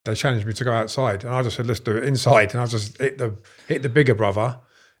They challenged me to go outside, and I just said, let's do it inside. And I just hit the bigger brother.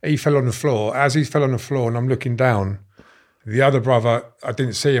 He fell on the floor. As he fell on the floor and I'm looking down, the other brother, I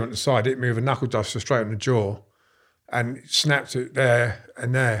didn't see him at the side, hit me with a knuckle duster straight on the jaw and snapped it there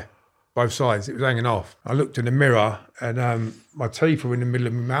and there, both sides. It was hanging off. I looked in the mirror and my teeth were in the middle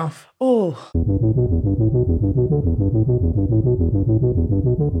of my mouth. Oh.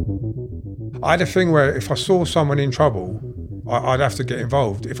 I had a thing where if I saw someone in trouble, I'd have to get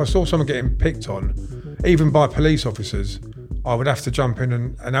involved. If I saw someone getting picked on, even by police officers, I would have to jump in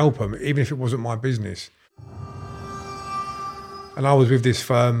and help them, even if it wasn't my business. And I was with this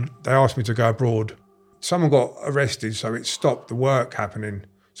firm. They asked me to go abroad. Someone got arrested, so it stopped the work happening.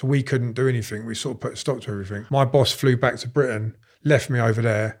 So we couldn't do anything. We sort of put a stop to everything. My boss flew back to Britain, left me over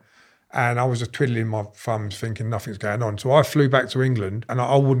there, and I was just twiddling my thumbs thinking nothing's going on. So I flew back to England and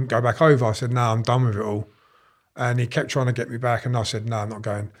I wouldn't go back over. I said, no, I'm done with it all. And he kept trying to get me back and I said, no, I'm not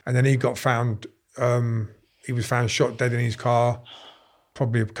going. And then he got found, he was found shot dead in his car,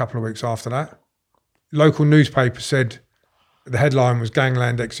 probably a couple of weeks after that. Local newspaper said the headline was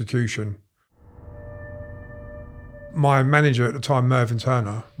Gangland Execution. My manager at the time, Mervyn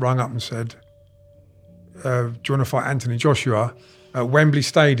Turner, rang up and said, do you want to fight Anthony Joshua at Wembley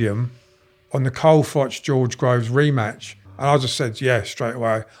Stadium on the Cole Froch George Groves rematch? And I just said, yeah, straight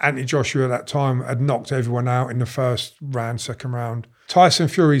away. Anthony Joshua at that time had knocked everyone out in the first round, second round. Tyson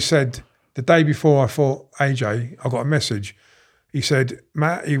Fury said, the day before I fought AJ, I got a message. He said,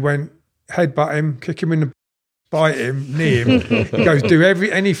 Matt, he went, headbutt him, kick him in the, bite him, knee him. He goes, do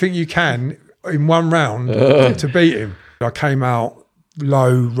anything you can in one round to beat him. I came out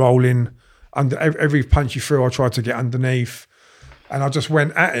low, rolling. Under every punch he threw, I tried to get underneath. And I just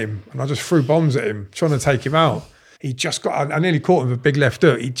went at him and I just threw bombs at him, trying to take him out. He just got, I nearly caught him with a big left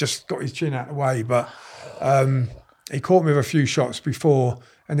hook. He just got his chin out of the way, but he caught me with a few shots before,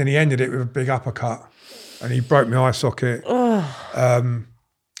 and then he ended it with a big uppercut and he broke my eye socket. I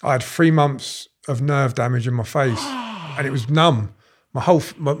had 3 months of nerve damage in my face and it was numb.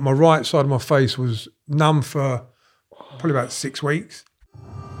 My right side of my face was numb for probably about 6 weeks.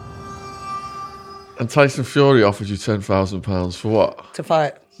 And Tyson Fury offered you £10,000 for what? To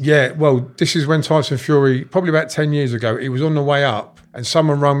fight. Yeah, well, this is when Tyson Fury, probably about 10 years ago, he was on the way up and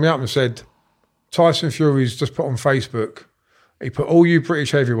someone rang me up and said, Tyson Fury's just put on Facebook, he put all you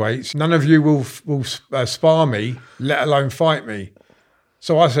British heavyweights, none of you will spar me, let alone fight me.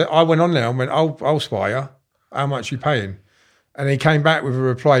 So I went on there and went, I'll spar you. How much are you paying? And he came back with a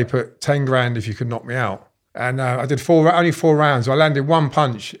reply, he put 10 grand if you could knock me out. And I did only 4 rounds. I landed 1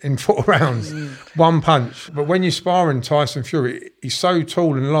 punch in 4 rounds, 1 punch. But when you're sparring Tyson Fury, he's so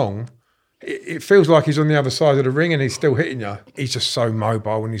tall and long, it feels like he's on the other side of the ring and he's still hitting you. He's just so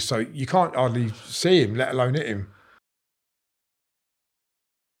mobile and you can't hardly see him, let alone hit him.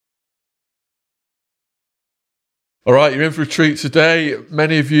 All right, you're in for a treat today.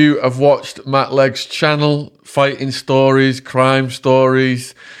 Many of you have watched Matt Legg's channel, fighting stories, crime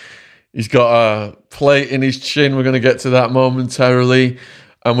stories. He's got a plate in his chin. We're going to get to that momentarily.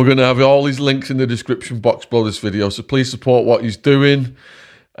 And we're going to have all his links in the description box below this video. So please support what he's doing.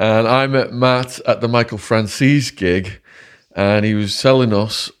 And I met Matt at the Michael Francis gig. And he was telling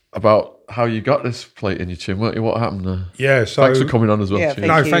us about how you got this plate in your chin. What happened there? Yeah, so... Thanks for coming on as well. Yeah,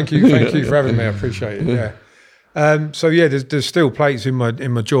 Thank you for having me. I appreciate it, yeah. There's still plates in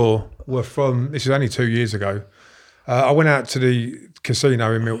my jaw. Were from, this is only 2 years ago. I went out to the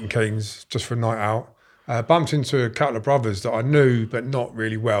casino in Milton Keynes just for a night out. Bumped into a couple of brothers that I knew but not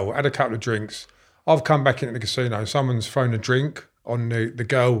really well. Had a couple of drinks. I've come back into the casino. Someone's thrown a drink on the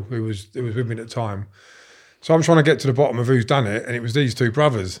girl who was with me at the time. So I'm trying to get to the bottom of who's done it, and it was these 2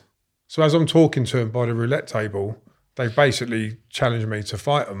 brothers. So as I'm talking to them by the roulette table, they basically challenged me to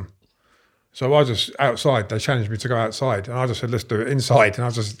fight them. So I just, outside, they challenged me to go outside. And I just said, let's do it inside. And I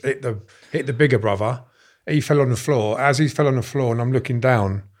just hit the bigger brother. He fell on the floor. As he fell on the floor and I'm looking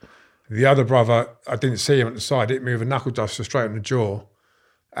down, the other brother, I didn't see him at the side, hit me with a knuckle duster straight on the jaw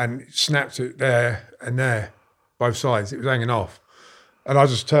and snapped it there and there, both sides. It was hanging off. And I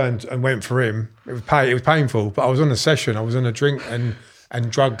just turned and went for him. It was painful, but I was on a session. I was on a drink and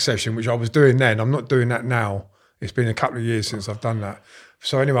drug session, which I was doing then. I'm not doing that now. It's been a couple of years since I've done that.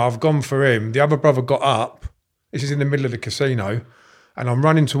 So anyway, I've gone for him. The other brother got up. This is in the middle of the casino. And I'm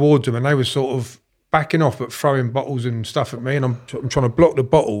running towards them and they were sort of backing off but throwing bottles and stuff at me. And I'm trying to block the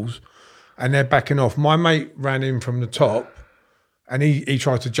bottles and they're backing off. My mate ran in from the top and he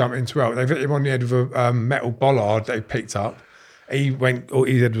tried to jump into it. They've hit him on the head with a metal bollard they picked up. His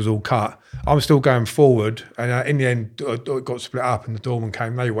head was all cut. I'm still going forward. And in the end, it got split up and the doorman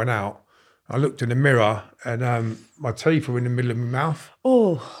came. They went out. I looked in the mirror and my teeth were in the middle of my mouth.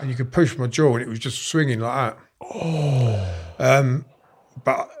 Oh. And you could push my jaw and it was just swinging like that.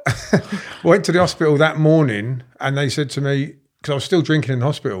 But went to the hospital that morning and they said to me, because I was still drinking in the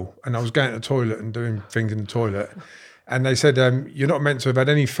hospital and I was going to the toilet and doing things in the toilet. And they said, you're not meant to have had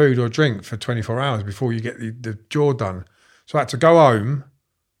any food or drink for 24 hours before you get the jaw done. So I had to go home.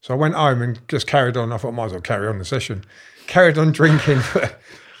 So I went home and just carried on. I thought I might as well carry on the session. Carried on drinking for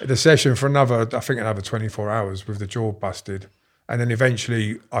the session for another 24 hours with the jaw busted. And then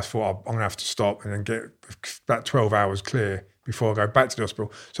eventually I thought I'm going to have to stop and then get about 12 hours clear before I go back to the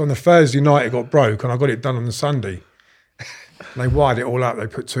hospital. So on the Thursday night it got broke and I got it done on the Sunday. And they wired it all up. They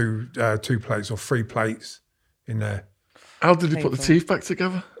put two plates or 3 plates in there. How did he put the teeth back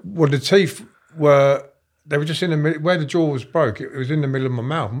together? Well, the teeth were just in the middle, where the jaw was broke, it was in the middle of my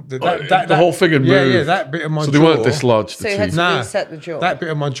mouth. The whole thing had moved. Yeah, that bit of my jaw. So they weren't dislodged, So you had to reset the jaw. That bit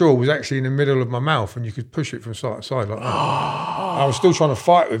of my jaw was actually in the middle of my mouth and you could push it from side to side like that. I was still trying to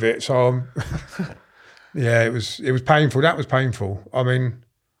fight with it, so yeah, it was painful. That was painful. I mean,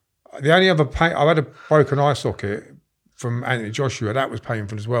 the only other pain, I had a broken eye socket from Anthony Joshua. That was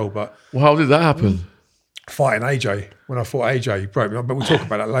painful as well. But how did that happen? Fighting AJ, when I fought AJ, he broke me up, but we'll talk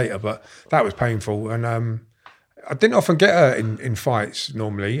about that later. But that was painful, and I didn't often get hurt in fights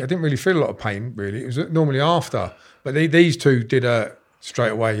normally. I didn't really feel a lot of pain, really. It was normally after. But these two did hurt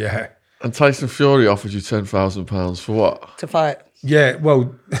straight away, yeah. And Tyson Fury offered you £10,000 for what? To fight. Yeah,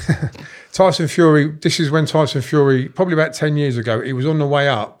 well, Tyson Fury, this is when Tyson Fury, probably about 10 years ago, he was on the way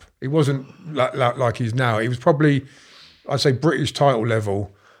up. He wasn't like he's now. He was probably, I'd say, British title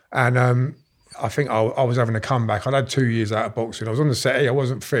level. And I think I was having a comeback. I'd had 2 years out of boxing. I was on the settee, I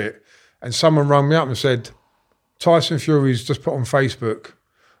wasn't fit. And someone rang me up and said, Tyson Fury's just put on Facebook,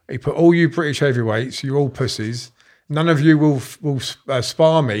 he put, all you British heavyweights, you're all pussies. None of you will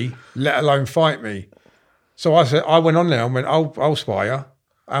spar me, let alone fight me. So I went on there and went, I'll spar you.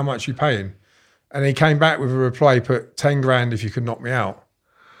 How much are you paying? And he came back with a reply, put 10 grand if you could knock me out.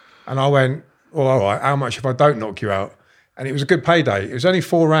 And I went, well, all right, how much if I don't knock you out? And it was a good payday. It was only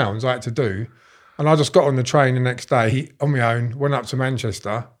 4 rounds I had to do. And I just got on the train the next day on my own, went up to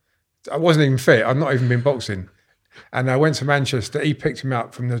Manchester. I wasn't even fit. I'd not even been boxing. And I went to Manchester. He picked me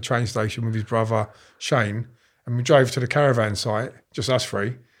up from the train station with his brother, Shane. And we drove to the caravan site, just us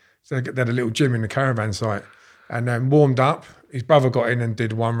three. So they had a little gym in the caravan site. And then warmed up. His brother got in and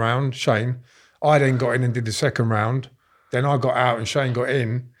did 1 round, Shane. I then got in and did the 2nd round. Then I got out and Shane got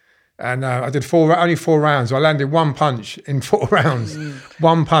in. And I did only 4 rounds. I landed 1 punch in 4 rounds.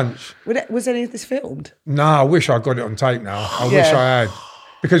 1 punch. Was any of this filmed? No, I wish I got it on tape now. I wish I had.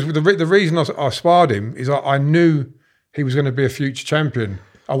 Because the reason I sparred him is I knew he was going to be a future champion.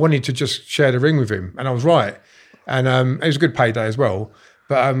 I wanted to just share the ring with him. And I was right. And it was a good payday as well.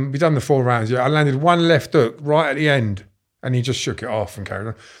 But we done the 4 rounds. Yeah, I landed 1 left hook right at the end. And he just shook it off and carried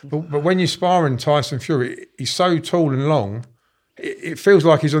on. But when you're sparring Tyson Fury, he's so tall and long, it feels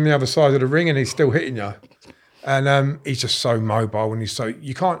like he's on the other side of the ring and he's still hitting you. And he's just so mobile and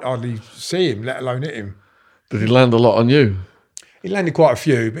you can't hardly see him, let alone hit him. Did he land a lot on you? He landed quite a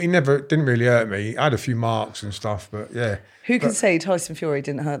few, but he didn't really hurt me. I had a few marks and stuff, but yeah. Who can say Tyson Fury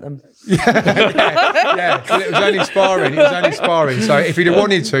didn't hurt them? Yeah. Well, it was only sparring. So if he'd have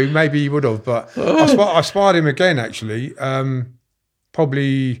wanted to, maybe he would have. But I sparred him again, actually,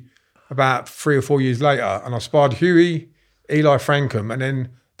 probably about 3 or 4 years later. And I sparred Hughie, Eli Frankham, and then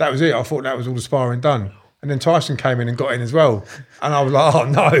that was it. I thought that was all the sparring done. And then Tyson came in and got in as well. And I was like, oh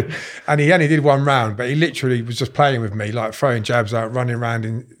no. And he only did 1 round, but he literally was just playing with me, like throwing jabs out, running around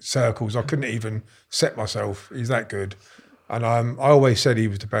in circles. I couldn't even set myself. He's that good. And I always said he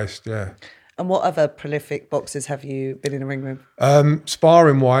was the best, yeah. And what other prolific boxers have you been in a ring with?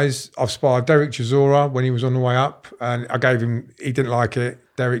 Sparring-wise, I've sparred Derek Chisora when he was on the way up. And I gave him, he didn't like it.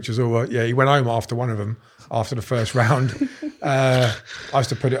 Derek Chisora, yeah, he went home after one of them. After the first round, I used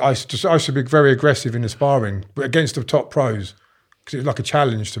to be very aggressive in the sparring, but against the top pros, because it was like a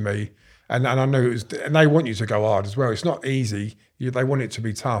challenge to me, and I knew it was, and they want you to go hard as well. It's not easy; they want it to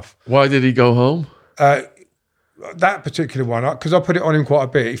be tough. Why did he go home? That particular one, because I put it on him quite a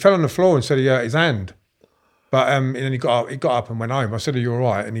bit. He fell on the floor and said he hurt his hand, but and then he got up and went home. I said, "Are you all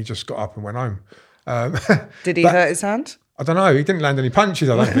right?" And he just got up and went home. Did he hurt his hand? I don't know. He didn't land any punches,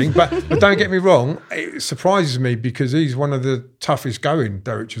 I don't think. But don't get me wrong, it surprises me because he's one of the toughest going,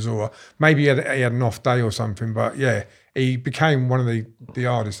 Derek Chisora. Maybe he had an off day or something, but yeah, he became one of the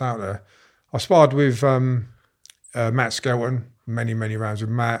hardest out there. I sparred with Matt Skelton, many rounds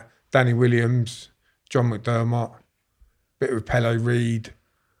with Matt, Danny Williams, John McDermott, bit with Pele Reid.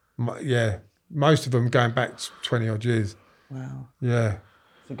 Most of them going back 20 odd years. Wow. Yeah.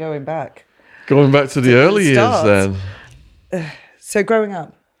 So going back. Going back to the early years start. then. So growing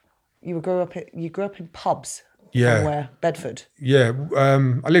up, you grew up in pubs. Yeah. Somewhere, Bedford. Yeah, I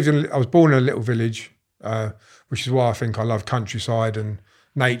was born in a little village, which is why I think I love countryside and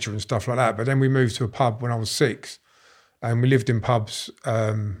nature and stuff like that. But then we moved to a pub when I was 6, and we lived in pubs,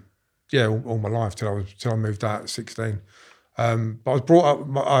 all my life till I moved out at 16. But I was brought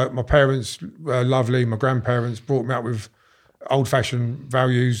up. My parents were lovely. My grandparents brought me up with old-fashioned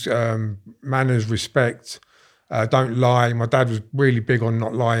values, manners, respect. Don't lie. My dad was really big on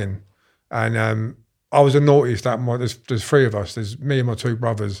not lying, and I was the naughtiest there's 3 of us. There's me and my 2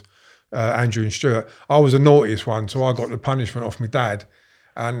 brothers, Andrew and Stuart. I was the naughtiest one, so I got the punishment off my dad.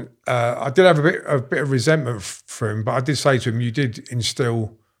 And I did have a bit of resentment for him, but I did say to him, you did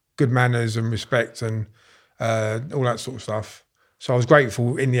instill good manners and respect and all that sort of stuff. So I was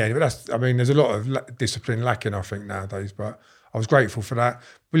grateful in the end. But there's a lot of discipline lacking, I think, nowadays, but I was grateful for that.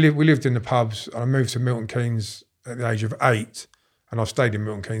 We lived in the pubs, and I moved to Milton Keynes at the age of 8, and I've stayed in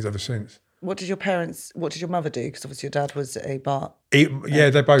Milton Keynes ever since. What did your mother do? Because obviously your dad was a bar. They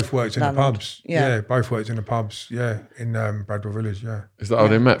both worked in the pubs. Yeah. Both worked in the pubs. Yeah, in Bradwell Village. Yeah. Is that how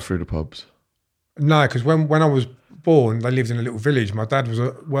they met, through the pubs? No, because when I was born, they lived in a little village. My dad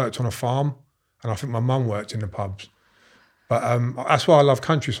worked on a farm, and I think my mum worked in the pubs. But that's why I love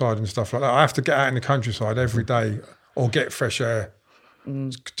countryside and stuff like that. I have to get out in the countryside every day or get fresh air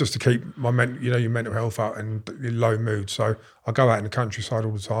just to keep your mental health out and your low mood. So I go out in the countryside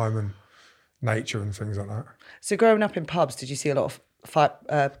all the time and nature and things like that. So growing up in pubs, did you see a lot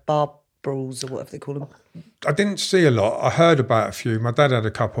of bar brawls or whatever they call them? I didn't see a lot. I heard about a few. My dad had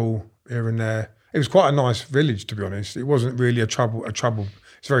a couple here and there. It was quite a nice village, to be honest. It wasn't really a trouble.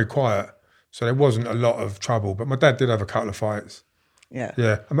 It's very quiet, so there wasn't a lot of trouble. But my dad did have a couple of fights. Yeah.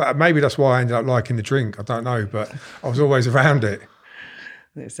 Yeah. Maybe that's why I ended up liking the drink. I don't know, but I was always around it.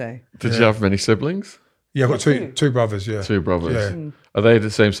 Let's say. Did you have many siblings? Yeah, I've got two brothers, yeah. 2 brothers. Yeah. Are they the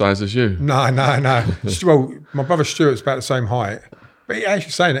same size as you? No. Well, my brother Stuart's about the same height. But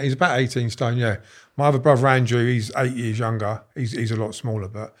actually saying that, he's about 18 stone, yeah. My other brother Andrew, he's 8 years younger. He's a lot smaller,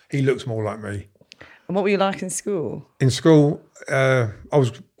 but he looks more like me. And what were you like in school? In school, I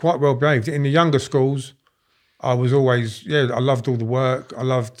was quite well behaved. In the younger schools, I was always, I loved all the work. I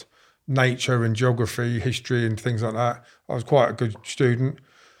loved nature and geography, history and things like that. I was quite a good student.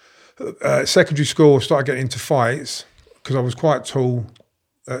 Secondary school, I started getting into fights because I was quite tall.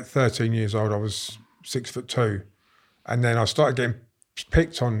 At 13 years old, I was 6'2", and then I started getting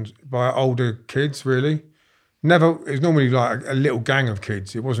picked on by older kids. Really, it was normally like a little gang of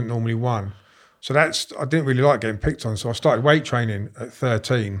kids. It wasn't normally one. So I didn't really like getting picked on. So I started weight training at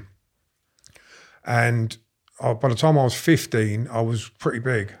 13, and by the time I was 15, I was pretty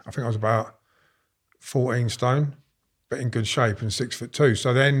big. I think I was about 14 stone, but in good shape and 6'2".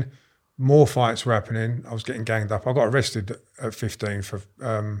 So then more fights were happening. I was getting ganged up. I got arrested at 15 for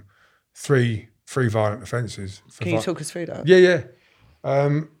three violent offences. Can you talk us through that? Yeah.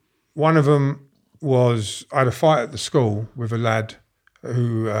 One of them was I had a fight at the school with a lad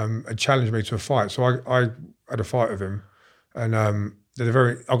who had challenged me to a fight. So I had a fight with him, and I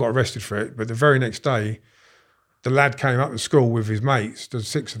got arrested for it. But the very next day, the lad came up to school with his mates. There's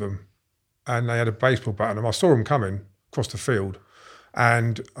 6 of them, and they had a baseball bat on them. I saw them coming across the field,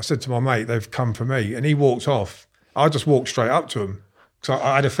 and I said to my mate, "They've come for me," and he walked off. I just walked straight up to him because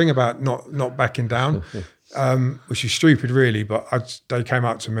I had a thing about not backing down, which is stupid, really. But they came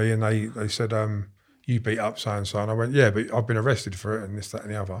up to me and they said, "You beat up so and so," and I went, "Yeah, but I've been arrested for it and this, that,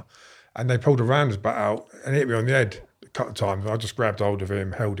 and the other." And they pulled a rounders bat out and hit me on the head a couple of times. I just grabbed hold of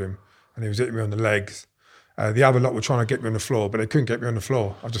him, held him, and he was hitting me on the legs. The other lot were trying to get me on the floor, but they couldn't get me on the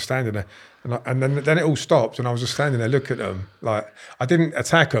floor. I was just standing there. And then it all stopped, and I was just standing there looking at them. Like, I didn't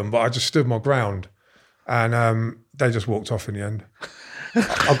attack them, but I just stood my ground. And they just walked off in the end.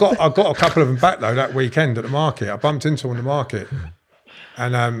 I got a couple of them back, though, that weekend at the market. I bumped into them in the market.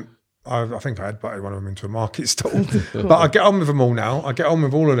 And I think I had butted one of them into a market stall. But I get on with them all now. I get on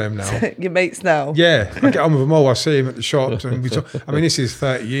with all of them now. Your mates now? Yeah, I get on with them all. I see them at the shops. And this is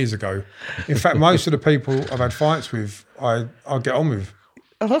 30 years ago. In fact, most of the people I've had fights with, I get on with.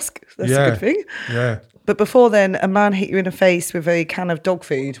 Oh, that's a good thing. Yeah. But before then, a man hit you in the face with a can of dog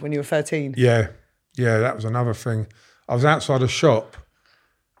food when you were 13. Yeah, that was another thing. I was outside a shop.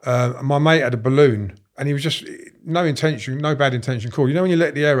 My mate had a balloon, and he was just no bad intention. Cool. You know when you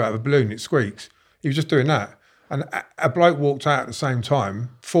let the air out of a balloon, it squeaks. He was just doing that, and a bloke walked out at the same time,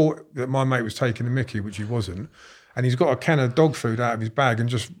 thought that my mate was taking the mickey, which he wasn't, and he's got a can of dog food out of his bag and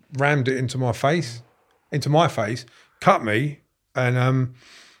just rammed it into my face, cut me, and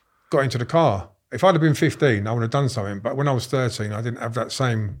got into the car. if I'd have been 15, I would have done something. But when I was 13, I didn't have that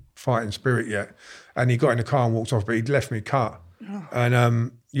same fighting spirit yet. And he got in the car and walked off, but he'd left me cut.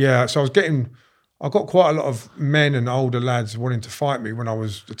 And so I got quite a lot of men and older lads wanting to fight me when I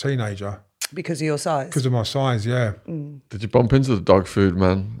was a teenager. Because of your size? Because of my size, yeah. Did you bump into the dog food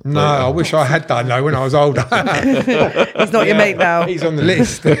man? No, I wish I had done though when I was older. He's not your mate now. He's on the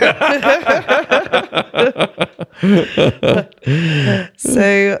list.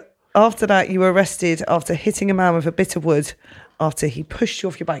 So after that, you were arrested after hitting a man with a bit of wood after he pushed you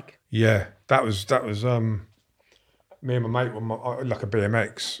off your bike. Yeah, that was me and my mate were like a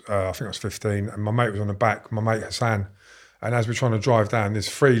BMX. I think I was 15, and my mate was on the back. My mate Hassan, and as we're trying to drive down, there's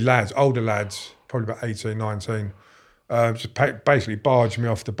 3 lads, older lads, probably about 18, 19, just basically barged me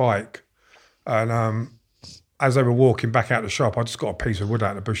off the bike. And as they were walking back out the shop, I just got a piece of wood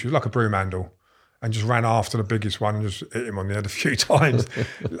out of the bush. It was like a broom handle, and just ran after the biggest one and just hit him on the head a few times.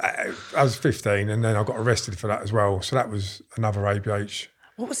 I was 15, and then I got arrested for that as well. So that was another ABH.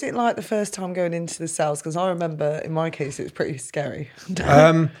 What was it like the first time going into the cells? Because I remember in my case, it was pretty scary.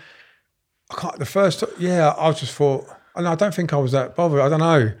 I just thought, I don't think I was that bothered. I don't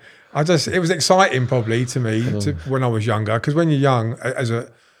know. It was exciting probably to me when I was younger. Because when you're young, as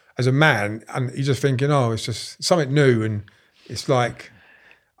a man, and you're just thinking, it's just something new. And it's like,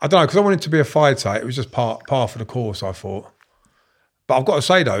 I don't know, because I wanted to be a fighter. It was just part of the course, I thought. But I've got to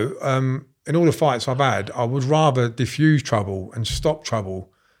say though, in all the fights I've had, I would rather diffuse trouble and stop trouble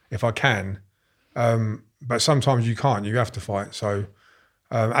if I can. But sometimes you can't, you have to fight. So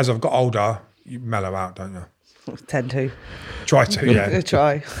as I've got older, you mellow out, don't you? Tend to. Try to, yeah.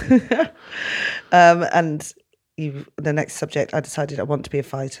 Try. And the next subject, I decided I want to be a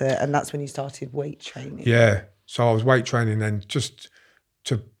fighter, and that's when you started weight training. Yeah, so I was weight training then just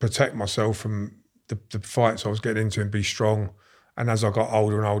to protect myself from the fights I was getting into and be strong. And as I got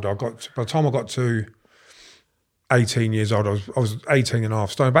older and older, by the time I got to 18 years old, I was 18 and a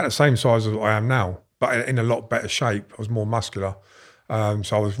half stone, about the same size as I am now, but in a lot better shape. I was more muscular. So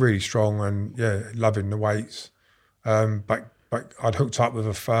I was really strong and, loving the weights. But I'd hooked up with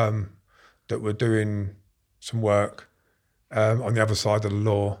a firm that were doing some work on the other side of the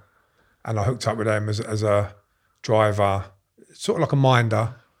law. And I hooked up with them as a driver, sort of like a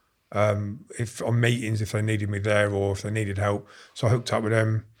minder. If on meetings, if they needed me there or if they needed help. So I hooked up with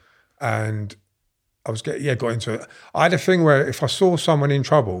them and I was got into it. I had a thing where if I saw someone in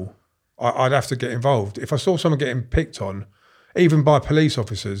trouble, I'd have to get involved. If I saw someone getting picked on, even by police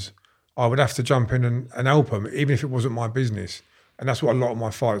officers, I would have to jump in and help them, even if it wasn't my business. And that's what a lot of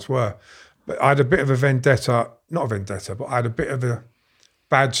my fights were. But I had a bit of a not a vendetta, but I had a bit of a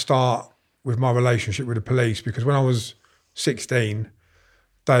bad start with my relationship with the police because when I was 16,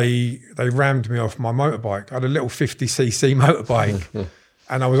 they rammed me off my motorbike. I had a little 50cc motorbike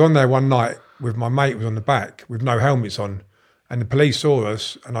and I was on there one night with my mate was on the back with no helmets on and the police saw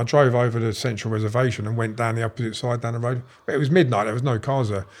us and I drove over the central reservation and went down the opposite side down the road. But it was midnight, there was no cars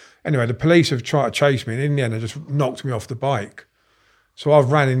there. Anyway, the police have tried to chase me and in the end they just knocked me off the bike. So I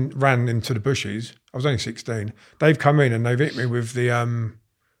ran into the bushes. I was only 16. They've come in and they've hit me with the,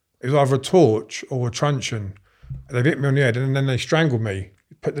 it was either a torch or a truncheon. They've hit me on the head and then they strangled me,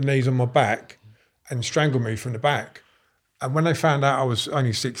 put the knees on my back and strangled me from the back. And when they found out I was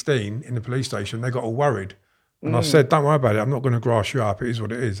only 16 in the police station, they got all worried. And I said, don't worry about it. I'm not going to grass you up. It is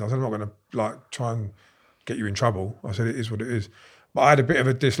what it is. I said, I'm not going to try and get you in trouble. I said, it is what it is. But I had a bit of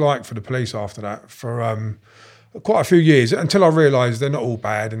a dislike for the police after that for quite a few years until I realised they're not all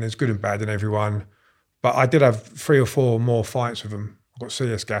bad and there's good and bad in everyone. But I did have 3 or 4 more fights with them. I got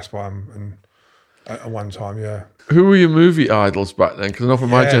CS gas by them and at one time, yeah. Who were your movie idols back then? Because I know for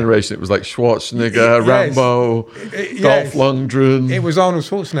my generation it was like Schwarzenegger, Rambo, Dolph Lundgren. It was Arnold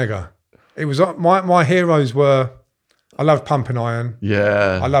Schwarzenegger. It was my heroes were. I loved Pumping Iron.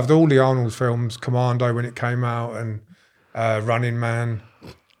 Yeah, I loved all the Arnold films, Commando when it came out, and Running Man.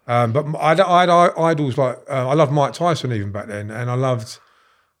 But I had idols like I loved Mike Tyson even back then, and I loved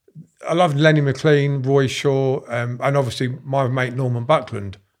Lenny McLean, Roy Shaw, and obviously my mate Norman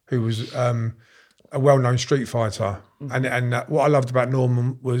Buckland, who was a well-known street fighter. And what I loved about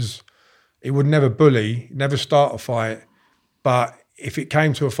Norman was he would never bully, never start a fight, but if it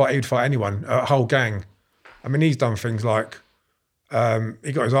came to a fight, he would fight anyone, a whole gang. I mean, he's done things like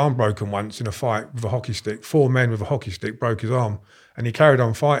he got his arm broken once in a fight with a hockey stick. 4 men with a hockey stick broke his arm, and he carried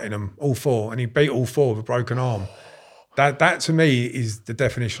on fighting them, all 4, and he beat all 4 with a broken arm. That to me is the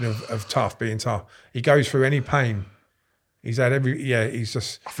definition of tough, being tough. He goes through any pain. He's had he's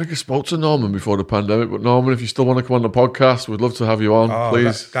just... I think I spoke to Norman before the pandemic, but Norman, if you still want to come on the podcast, we'd love to have you on,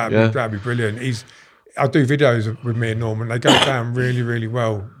 please. That'd be brilliant. I do videos with me and Norman. They go down really, really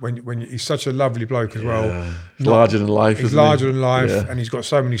well. He's such a lovely bloke as well. He's larger than life. He's larger than life, and he's got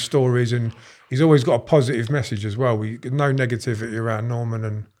so many stories, and he's always got a positive message as well. No negativity around Norman,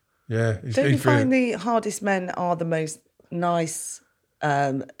 and Don't you find the hardest men are the most nice,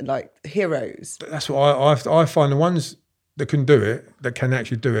 like heroes? That's what I find. The ones that can do it, that can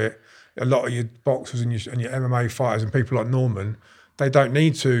actually do it. A lot of your boxers and your MMA fighters and people like Norman, they don't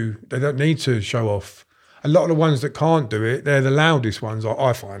need to show off. A lot of the ones that can't do it, they're the loudest ones,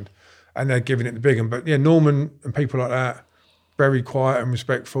 I find, and they're giving it the big one. But yeah, Norman and people like that, very quiet and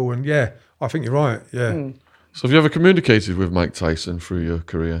respectful. And yeah, I think you're right. Yeah. So have you ever communicated with Mike Tyson through your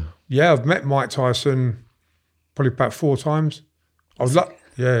career? Yeah, I've met Mike Tyson probably about 4 times. I was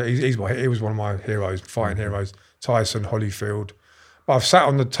he was one of my heroes, fighting heroes. Tyson, Holyfield. But I've sat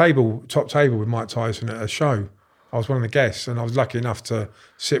on the top table with Mike Tyson at a show. I was one of the guests, and I was lucky enough to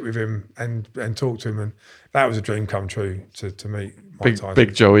sit with him and talk to him, and that was a dream come true to meet Mike Tyson.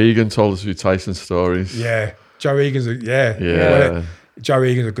 Big Joe Egan told us a few Tyson stories. Yeah, Joe Egan's Joe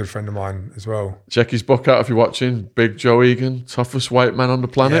Egan's a good friend of mine as well. Check his book out if you're watching. Big Joe Egan, toughest white man on the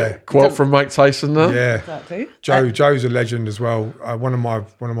planet. Yeah. Quote from Mike Tyson there. Yeah, exactly. Joe's a legend as well. One of my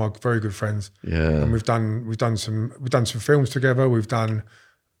very good friends. Yeah, and we've done some films together. We've done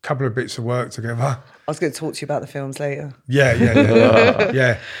a couple of bits of work together. I was going to talk to you about the films later. Yeah,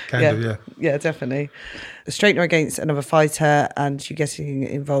 yeah, definitely. A straightener against another fighter, and you getting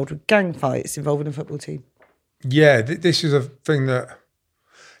involved with gang fights involving a football team. Yeah, this is a thing that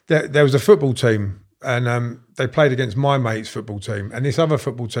there was a football team, and they played against my mate's football team, and this other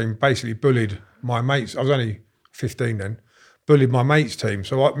football team basically bullied my mates. I was only 15 then. Bullied my mate's team.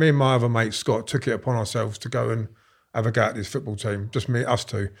 So me and my other mate Scott took it upon ourselves to go and have a go at this football team, just us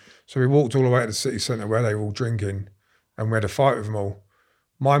two. So we walked all the way to the city centre where they were all drinking, and we had a fight with them all.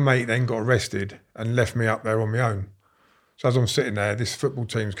 My mate then got arrested and left me up there on my own. So as I'm sitting there, this football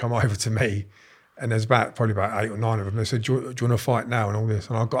team's come over to me, and there's probably about 8 or 9 of them. They said, do you want to fight now and all this?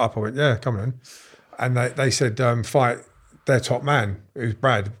 And I got up, I went, yeah, come on. And they said, fight their top man. It was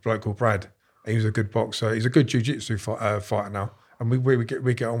Brad, a bloke called Brad. He was a good boxer. He's a good jiu-jitsu fighter now. And we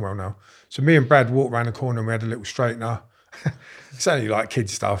get on well now. So me and Brad walked around the corner and we had a little straightener. It's only like kid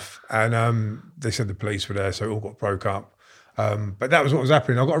stuff. And they said the police were there, so it all got broke up. But that was what was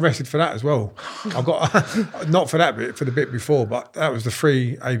happening. I got arrested for that as well. I got not for that bit, for the bit before, but that was the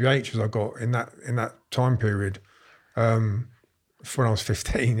 3 ABHs I got in that time period. When I was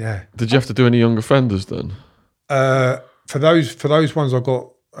 15, yeah. Did you have to do any young offenders then? For those ones, I got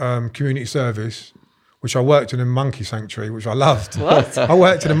community service, which I worked in a monkey sanctuary, which I loved. What? I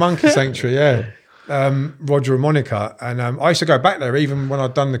worked in a monkey sanctuary, yeah. Roger and Monica, and I used to go back there even when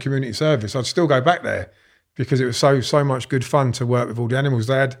I'd done the community service. I'd still go back there because it was so much good fun to work with all the animals.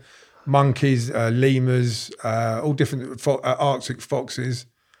 They had monkeys, lemurs, all different Arctic foxes.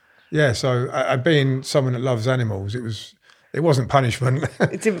 Yeah, so being someone that loves animals, it wasn't punishment.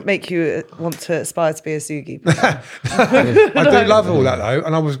 It didn't make you want to aspire to be a zookeeper. I do love all that though,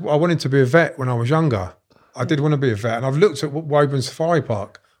 and I wanted to be a vet when I was younger. I did want to be a vet, and I've looked at Woburn Safari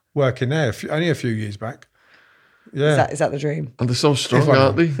Park working there only a few years back. Yeah, is that the dream? And they're so strong,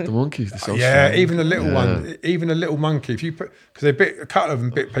 aren't they? The monkeys, they're so strong. Even the little one, even a little monkey. If you put, because a couple of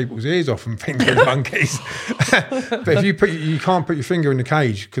them bit people's ears off and fingering monkeys. But if you can't put your finger in the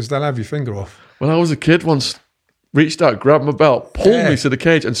cage because they'll have your finger off. When I was a kid, once reached out, grabbed my belt, pulled me to the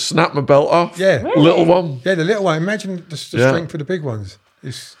cage, and snapped my belt off. Yeah, really? Little one. Yeah, the little one. Imagine the strength of the big ones.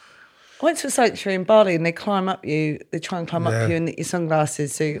 I went to a sanctuary in Bali and they try and climb up you and knit your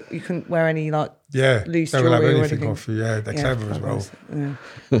sunglasses so you couldn't wear any loose jewelry have or anything anything. off you. Yeah, they're clever as well.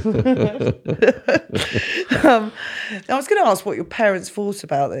 I was going to ask what your parents thought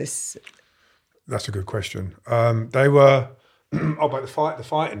about this. That's a good question. They were about the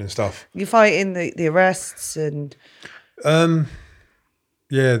fighting and stuff. You fighting the arrests and yeah,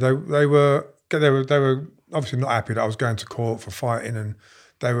 they were obviously not happy that I was going to court for fighting, and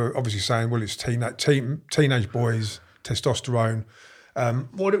they were obviously saying, well, it's teenage boys, testosterone.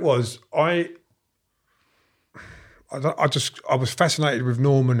 What it was, I was fascinated with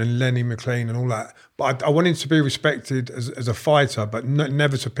Norman and Lenny McLean and all that, but I wanted to be respected as a fighter, but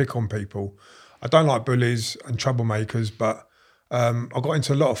never to pick on people. I don't like bullies and troublemakers, but I got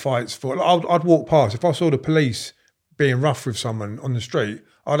into a lot of fights. I'd walk past. If I saw the police being rough with someone on the street,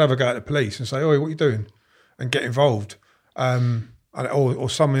 I'd have a go at the police and say, "Oi, what are you doing?" and get involved. Or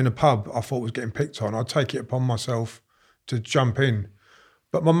someone in a pub I thought was getting picked on, I'd take it upon myself to jump in.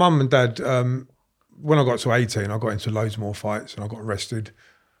 But my mum and dad, when I got to 18, I got into loads more fights and I got arrested,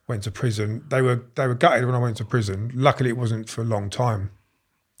 went to prison. They were gutted when I went to prison. Luckily, it wasn't for a long time.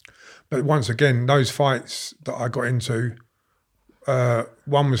 But once again, those fights that I got into,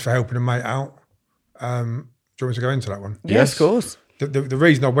 one was for helping a mate out. Do you want me to go into that one? Yes, of course. The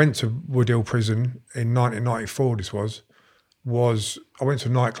reason I went to Woodhill Prison in 1994, was I went to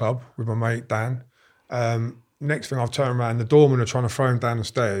a nightclub with my mate Dan. Next thing I've turned around, the doormen are trying to throw him down the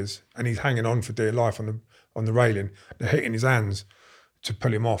stairs, and he's hanging on for dear life on the railing. They're hitting his hands to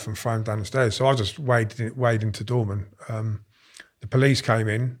pull him off and throw him down the stairs. So I just waded into doorman. The police came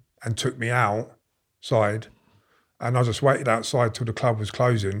in and took me outside, and I just waited outside till the club was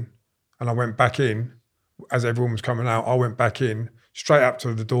closing, and I went back in. As everyone was coming out, I went back in, straight up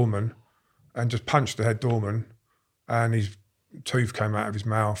to the doorman, and just punched the head doorman, and his tooth came out of his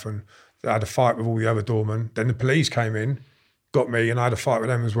mouth, and I had a fight with all the other doormen. Then the police came in, got me, and I had a fight with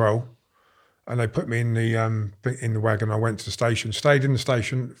them as well. And they put me in the wagon. I went to the station, stayed in the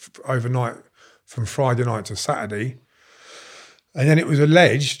station overnight from Friday night to Saturday. And then it was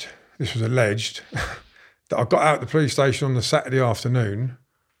alleged, that I got out of the police station on the Saturday afternoon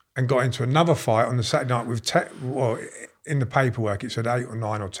and got into another fight on the Saturday night with, in the paperwork, it said 8 or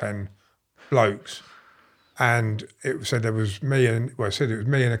 9 or 10 blokes. And it said it was me and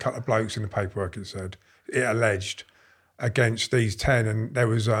a couple of blokes in the paperwork, it alleged, against these 10. And there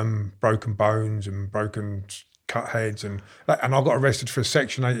was broken bones and broken cut heads. And I got arrested for a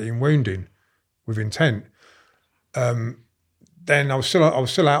Section 18 wounding with intent. Then I was still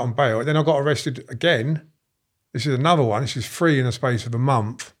out on bail. Then I got arrested again. This is another one. This is 3 in the space of a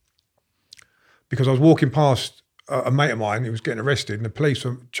month, because I was walking past a mate of mine who was getting arrested, and the police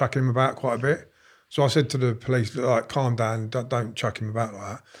were chucking him about quite a bit. So I said to the police, like, calm down, don't chuck him about like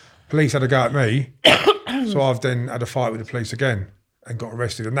that. Police had a go at me. So I've then had a fight with the police again and got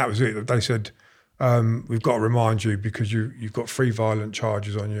arrested. And that was it. They said, we've got to remind you because you've got 3 violent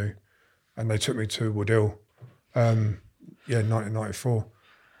charges on you. And they took me to Woodhill, 1994.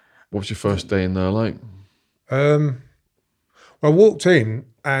 What was your first day in there like? Well, I walked in,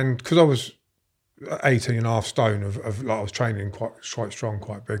 and because I was 18 and a half stone, I was training quite strong,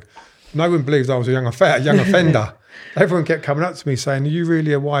 quite big. No one believed I was a young offender. Everyone kept coming up to me saying, "Are you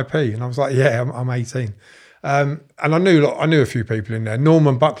really a YP?" And I was like, "Yeah, I'm 18." And I knew a few people in there.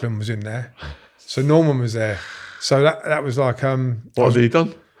 Norman Buckland was in there, so Norman was there. So that was like, what had he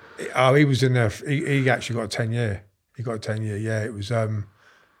done? Oh, he was in there. He actually got a 10-year. He got a 10-year. Yeah, it was.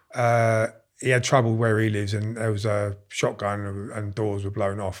 He had trouble where he lives, and there was a shotgun and doors were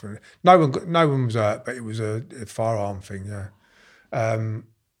blown off, and no one was hurt, but it was a firearm thing. Yeah.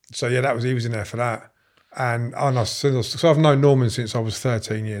 So yeah, he was in there for that. And so I've known Norman since I was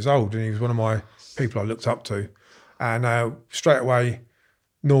 13 years old, and he was one of my people I looked up to. And straight away,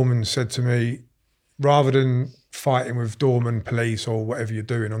 Norman said to me, rather than fighting with doorman, police, or whatever you're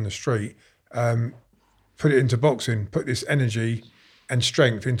doing on the street, put it into boxing, put this energy and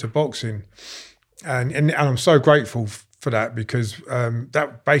strength into boxing. And I'm so grateful for that, because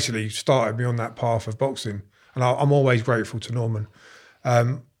that basically started me on that path of boxing. And I'm always grateful to Norman.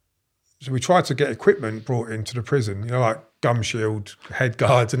 So we tried to get equipment brought into the prison, like gum shield, head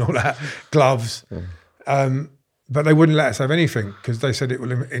guards and all that, gloves. Yeah. But they wouldn't let us have anything, because they said it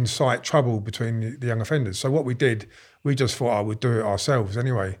would incite trouble between the young offenders. So what we did, we just thought we'd do it ourselves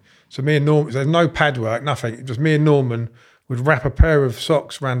anyway. So me and Norman, there's no pad work, nothing. Just me and Norman would wrap a pair of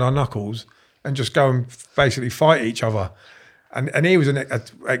socks around our knuckles and just go and basically fight each other. And he was an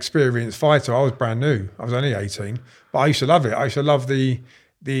experienced fighter. I was brand new. I was only 18. But I used to love it. I used to love the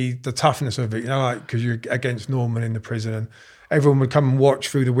toughness of it, because you're against Norman in the prison, and everyone would come and watch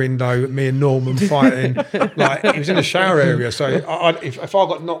through the window, me and Norman fighting. Like, it was in the shower area, so if I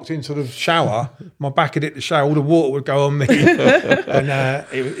got knocked into the shower, my back had hit the shower, all the water would go on me. And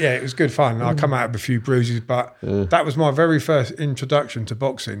it was good fun. I come out with a few bruises, but that was my very first introduction to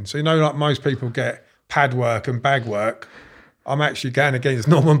boxing. So, like most people get pad work and bag work, I'm actually going against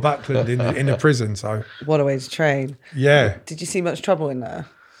Norman Buckland in the prison. So what a way to train. Yeah. Did you see much trouble in there?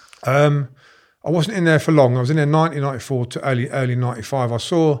 I wasn't in there for long. I was in there 1994 to early 95. I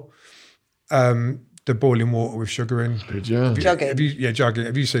saw the boiling water with sugar in. Did you? Jugging. Jugging.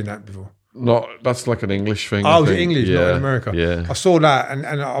 Have you seen that before? No, that's like an English thing. Oh, it was English, not in America. Yeah. I saw that, and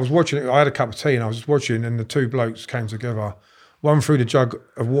I was watching it. I had a cup of tea, and I was watching, and the two blokes came together. One threw the jug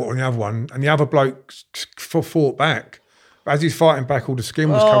of water on the other one, and the other bloke fought back. But as he's fighting back, all the skin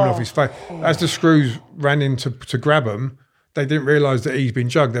was coming off his face. As the screws ran in to grab him, they didn't realise that he's been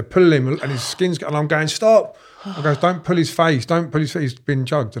jugged. They're pulling him, and his skin's... And I'm going, stop. I go, don't pull his face. Don't pull his face. He's been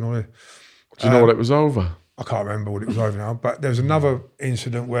jugged and all that. Do you know what it was over? I can't remember what it was over now. But there was another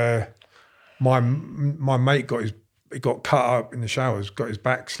incident where my mate got cut up in the showers, got his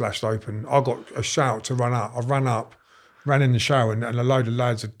back slashed open. I got a shout to run up. I ran up, ran in the shower, and a load of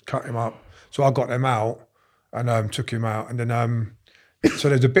lads had cut him up. So I got them out and took him out. And then, so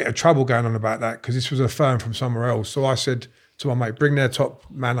there's a bit of trouble going on about that because this was a firm from somewhere else. So I said to my mate, bring their top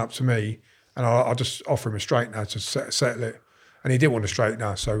man up to me and I'll just offer him a straightener to settle it. And he didn't want a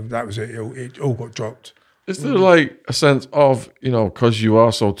straightener, so that was it. It all got dropped. Is there like a sense of, because you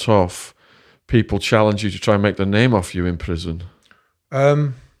are so tough, people challenge you to try and make their name off you in prison?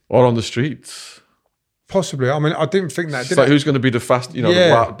 Or on the streets? Possibly. I mean, I didn't think that. It's like who's going to be the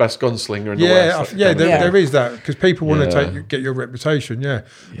the best gunslinger in the West? There is that because people want to get your reputation. Yeah,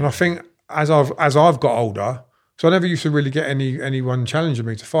 and I think as I've got older, so I never used to really get anyone challenging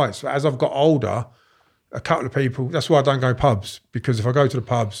me to fight. So as I've got older, a couple of people. That's why I don't go pubs, because if I go to the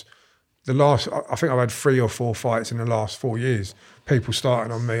pubs, I think I've had 3 or 4 fights in the last 4 years. People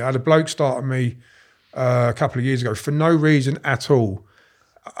starting on me. I had a bloke start on me a couple of years ago for no reason at all,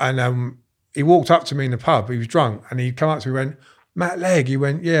 and he walked up to me in the pub. He was drunk, and he come up to me and went, "Matt Legg." He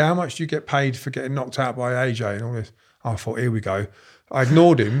went, "Yeah, how much do you get paid for getting knocked out by AJ and all this?" I thought, here we go. I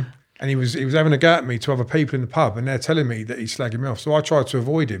ignored him, and he was having a go at me to other people in the pub, and they're telling me that he's slagging me off. So I tried to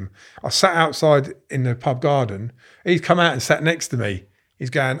avoid him. I sat outside in the pub garden. He's come out and sat next to me. He's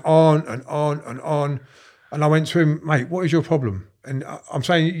going on and on and on. And I went to him, "Mate, what is your problem?" And I'm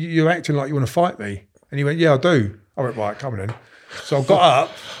saying, "You're acting like you want to fight me." And he went, "Yeah, I do." I went, "Right, come on then." So I got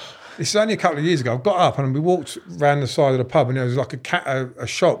up. This is only a couple of years ago. I got up and we walked around the side of the pub, and there was like a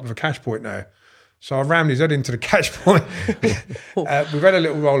shop with a cash point there. So I rammed his head into the cash point. We've had a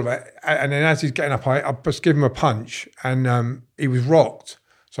little roll of it. And then as he's getting up, I just give him a punch, and he was rocked.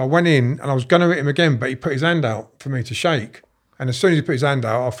 So I went in and I was going to hit him again, but he put his hand out for me to shake. And as soon as he put his hand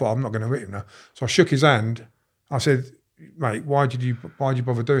out, I thought, I'm not going to hit him now. So I shook his hand. I said, "Mate, why'd you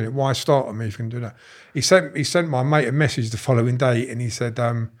bother doing it? Why start on me if you can do that?" He sent my mate a message the following day, and he said,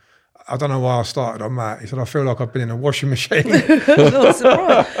 "I don't know why I started on that." He said, "I feel like I've been in a washing machine." Not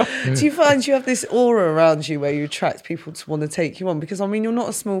surprised. Do you find you have this aura around you where you attract people to want to take you on? Because I mean, you're not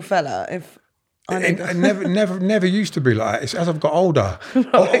a small fella. It never used to be like that. It's as I've got older,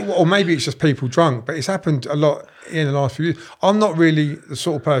 or maybe it's just people drunk. But it's happened a lot in the last few years. I'm not really the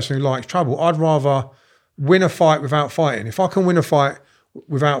sort of person who likes trouble. I'd rather win a fight without fighting. If I can win a fight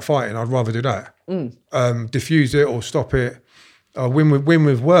without fighting, I'd rather do that. Diffuse it or stop it. Win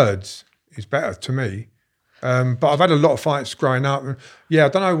with words is better to me. But I've had a lot of fights growing up. And I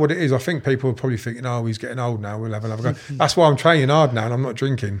don't know what it is. I think people are probably thinking, "Oh, he's getting old now. We'll have another go." That's why I'm training hard now and I'm not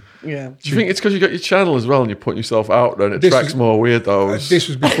drinking. Yeah. Do you think it's because you got your channel as well and you're putting yourself out there and it attracts more weirdos? This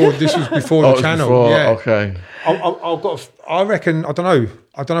was before the channel. Before, yeah. Okay. I reckon, I don't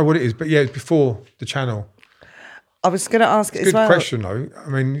know what it is, but it's before the channel. I was going to ask as well. Good question, though. I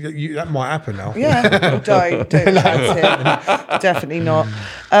mean, that might happen now. Yeah, don't chance it. Definitely not.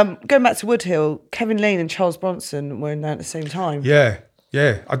 Going back to Woodhill, Kevin Lane and Charles Bronson were in there at the same time. Yeah.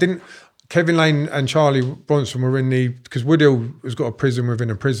 I didn't. Kevin Lane and Charlie Bronson were in because Woodhill has got a prison within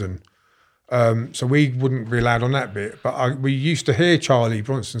a prison, so we wouldn't be allowed on that bit. But we used to hear Charlie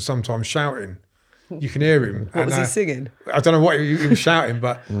Bronson sometimes shouting. You can hear him. What was he singing? I don't know what he was shouting,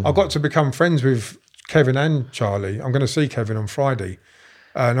 but I got to become friends with Kevin and Charlie. I'm going to see Kevin on Friday,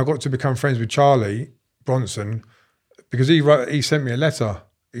 and I got to become friends with Charlie Bronson because he sent me a letter.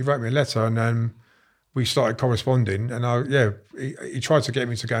 He wrote me a letter, and then we started corresponding. And he tried to get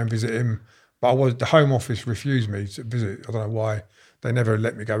me to go and visit him, but the Home Office refused me to visit. I don't know why. They never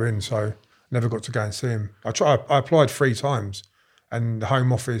let me go in, so I never got to go and see him. I applied 3 times, and the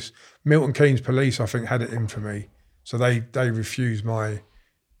Home Office, Milton Keynes Police, I think, had it in for me, so they refused my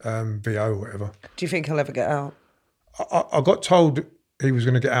VO or whatever. Do you think he'll ever get out? I got told he was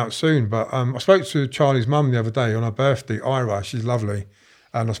going to get out soon, but I spoke to Charlie's mum the other day on her birthday, Ira. She's lovely,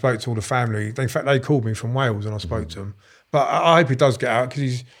 and I spoke to all the family. In fact, they called me from Wales, and I spoke to them. But I hope he does get out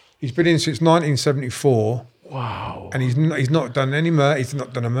because he's been in since 1974. Wow! And he's not done any murder. He's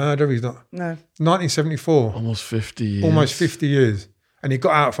not done a murder. He's not. No. 1974. Almost 50 years. Almost 50 years, and he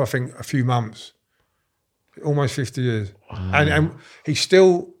got out for I think a few months. Almost 50 years. Wow. And he's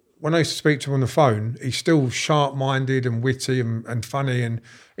still, when I used to speak to him on the phone, he's still sharp-minded and witty and funny, and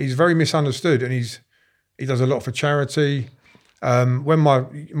he's very misunderstood, and he does a lot for charity. When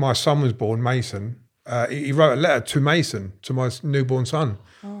my son was born, Mason, he wrote a letter to Mason, to my newborn son.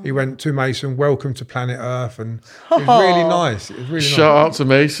 Oh. He went to Mason, "Welcome to planet Earth," and it was really nice. It was really shout nice. out to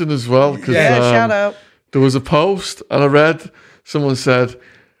Mason as well. Shout out. There was a post, and I read, someone said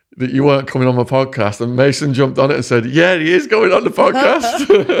that you weren't coming on my podcast, and Mason jumped on it and said, "Yeah, he is going on the podcast."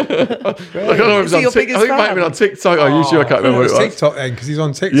 I don't know if it was on TikTok. I think it might have been on TikTok or YouTube. I can't remember what it was. TikTok then, because he's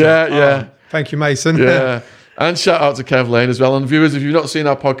on TikTok. Yeah. Thank you, Mason. Yeah. And shout out to Kev Lane as well. And viewers, if you've not seen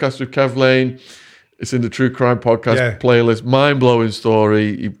our podcast with Kev Lane, It's in the True Crime Podcast playlist. Mind-blowing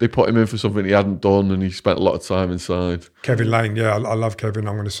story. They put him in for something he hadn't done, and he spent a lot of time inside. Kevin Lane, I love Kevin.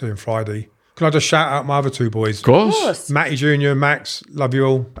 I'm going to see him Friday. Can I just shout out my other two boys? Of course. Matty Jr., Max, love you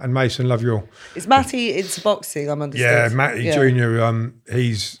all, and Mason, love you all. Is Matty into boxing? I'm understood. Yeah, Matty Jr.,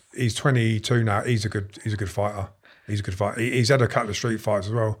 he's 22 now. He's a good fighter. He's a good fighter. He's had a couple of street fights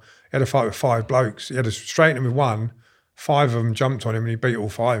as well. He had a fight with 5 blokes. He had to straighten him with 1. 5 of them jumped on him and he beat all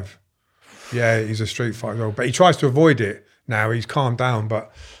 5. Yeah, he's a street fighter as well. But he tries to avoid it now. He's calmed down.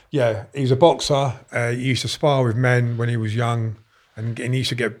 But yeah, he's a boxer. He used to spar with men when he was young and he used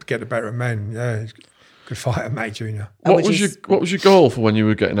to get the better of men. Yeah, he's a good fighter, Mate Jr. What was your goal for when you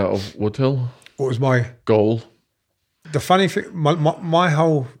were getting out of Woodhill? What was my goal? The funny thing, my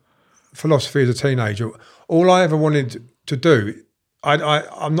whole philosophy as a teenager, all I ever wanted to do,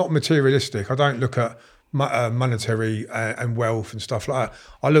 I'm not materialistic. I don't look at monetary and wealth and stuff like that.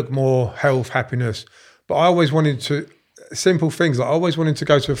 I look more health, happiness. But I always wanted simple things. Like I always wanted to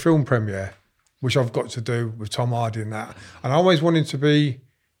go to a film premiere, which I've got to do with Tom Hardy and that. And I always wanted to be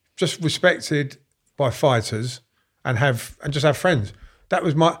just respected by fighters and just have friends. That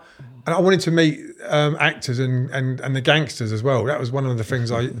was and I wanted to meet actors and the gangsters as well. That was one of the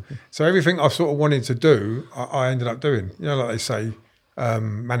things so everything I sort of wanted to do, I ended up doing. You know, like they say,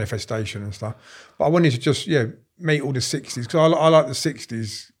 manifestation and stuff. But I wanted to just, meet all the 60s, because I like the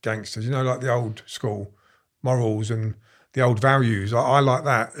 60s gangsters, you know, like the old school morals and the old values. I like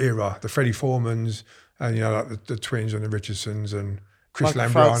that era, the Freddie Foremans and, you know, like the Twins and the Richardsons and Chris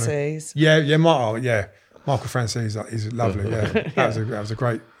Lambrianou. Michael Francis is lovely, That was a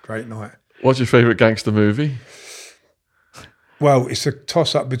great night. What's your favourite gangster movie? Well, it's a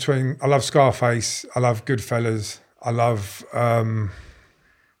toss-up between, I love Scarface, I love Goodfellas, I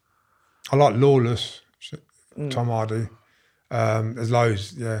like Lawless, Tom Hardy. There's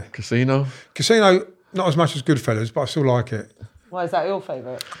loads, Casino, not as much as Goodfellas, but I still like it. Why is that your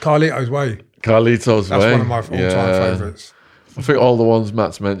favourite? Carlito's Way. That's one of my all-time favourites. I think all the ones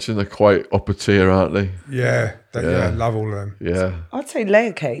Matt's mentioned are quite upper tier, aren't they? Yeah, love all of them. Yeah. I'd say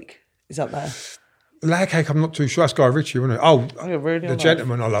Layer Cake is up there. Layer Cake, I'm not too sure. That's Guy Ritchie, wasn't it? Oh, really The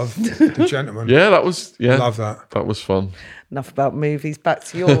Gentleman, I love. The Gentleman. I love that. That was fun. Enough about movies. Back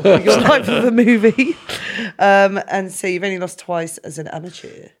to your life of a movie. And so you've only lost twice as an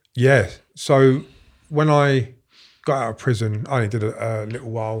amateur. Yeah. So when I got out of prison, I only did a little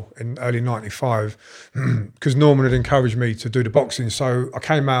while in early 95 because Norman had encouraged me to do the boxing. So I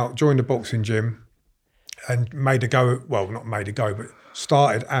came out, joined the boxing gym and made a go. Well, not made a go, but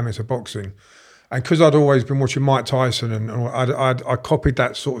started amateur boxing. And because I'd always been watching Mike Tyson and I copied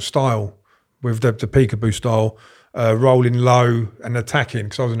that sort of style with the peekaboo style, rolling low and attacking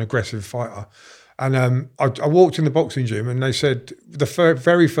because I was an aggressive fighter. And I walked in the boxing gym and they said the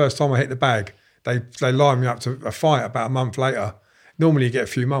very first time I hit the bag, they lined me up to a fight about a month later. Normally you get a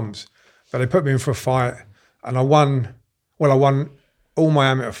few months, but they put me in for a fight and I won. Well, I won all my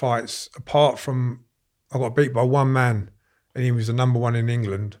amateur fights apart from I got beat by one man and he was the number 1 in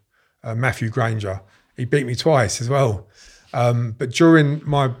England. Matthew Granger, he beat me twice as well. But during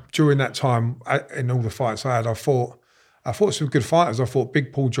that time, in all the fights I had, I fought some good fighters. I fought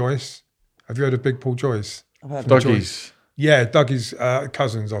Big Paul Joyce. Have you heard of Big Paul Joyce? I've heard Dougie's. Joyce. Yeah, Dougie's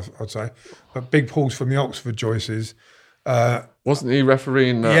cousins, I'd say. But Big Paul's from the Oxford Joyces. Wasn't he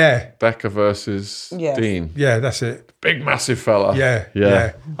refereeing Becker versus Dean? Yeah, that's it. Big, massive fella.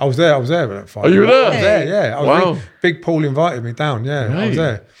 Yeah. I was there with that fight. Oh, you were there? I was there, yeah. Wow. Big Paul invited me down, yeah. Right. I was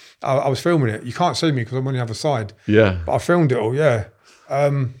there. I was filming it. You can't see me because I'm on the other side. Yeah. But I filmed it all, yeah.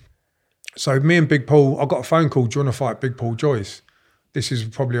 So me and Big Paul, I got a phone call, do you want to fight Big Paul Joyce? This is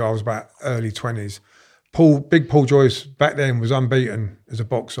probably, I was about early 20s. Big Paul Joyce back then was unbeaten as a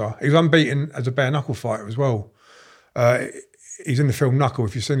boxer. He was unbeaten as a bare knuckle fighter as well. He's in the film Knuckle.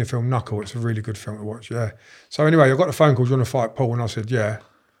 If you've seen the film Knuckle, it's a really good film to watch, yeah. So anyway, I got the phone call, do you want to fight Paul? And I said, yeah.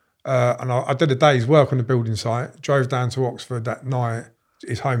 And I did a day's work on the building site, drove down to Oxford that night,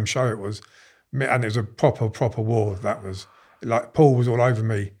 his home show it was, and it was a proper war. That was like Paul was all over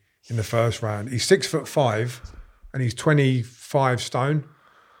me in the first round. He's 6'5" and he's 25 stone,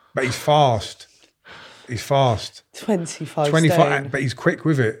 but he's fast. 25 stone. But he's quick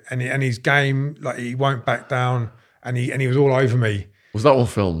with it, and his game, like he won't back down, and he was all over me. Was that all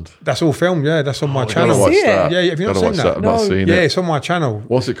filmed? That's all filmed, yeah. That's on my channel. Gotta watch that. Yeah, have you not seen that? I've not seen it. Yeah, it's on my channel.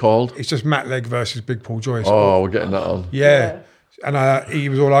 What's it called? It's just Matt Legg versus Big Paul Joyce. Oh, we're getting that on. Yeah. And he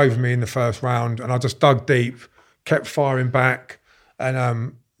was all over me in the first round, and I just dug deep, kept firing back, and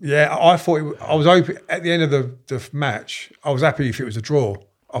I thought I was open at the end of the match. I was happy if it was a draw.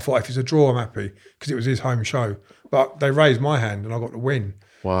 I thought if it's a draw, I'm happy because it was his home show. But they raised my hand and I got the win.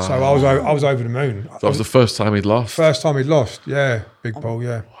 Wow. So I was over the moon. That was the first time he'd lost. First time he'd lost, yeah. Big Paul,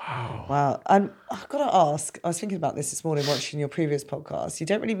 yeah. Wow. And I've got to ask, I was thinking about this morning watching your previous podcast. You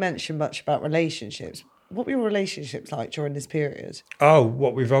don't really mention much about relationships. What were your relationships like during this period? Oh,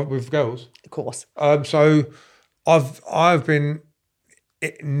 what, with girls? Of course. So I've been,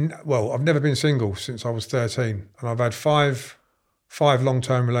 I've never been single since I was 13. And I've had five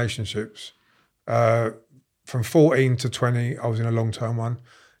long-term relationships. From 14 to 20, I was in a long-term one.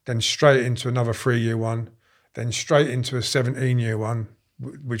 Then straight into another 3-year one. Then straight into a 17-year one,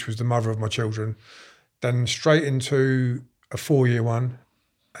 which was the mother of my children. Then straight into a 4-year one.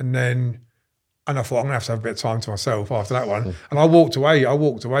 And I thought, I'm going to have a bit of time to myself after that one. And I walked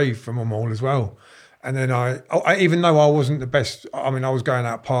away from them all as well. And then I even though I wasn't the best, I mean, I was going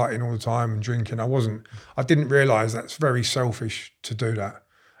out partying all the time and drinking. I didn't realise that's very selfish to do that.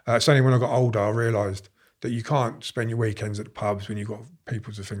 It's only when I got older I realised that you can't spend your weekends at the pubs when you've got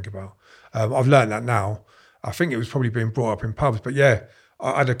people to think about. I've learned that now. I think it was probably being brought up in pubs. But yeah,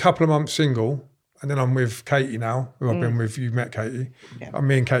 I had a couple of months single, and then I'm with Katie now, who I've been with. You've met Katie. Yeah.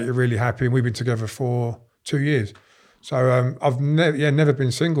 Me and Katie are really happy, and we've been together for 2 years. So I've never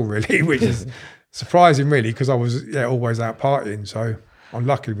been single really, which is surprising really, because I was always out partying. So I'm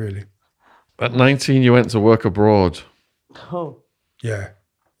lucky really. At 19, you went to work abroad. Oh. Yeah.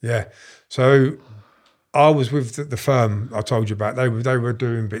 So I was with the firm I told you about. They were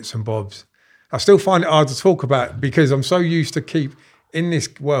doing bits and bobs. I still find it hard to talk about because I'm so used to in this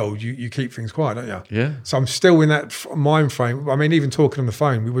world, you keep things quiet, don't you? Yeah. So I'm still in that mind frame. I mean, even talking on the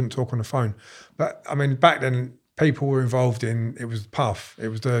phone, we wouldn't talk on the phone. But I mean, back then, people were involved it was puff. It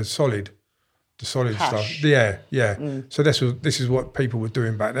was the solid Hash. stuff. Yeah. So this is what people were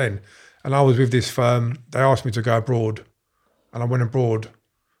doing back then. And I was with this firm. They asked me to go abroad, and I went abroad.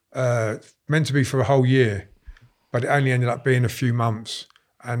 Meant to be for a whole year, but it only ended up being a few months.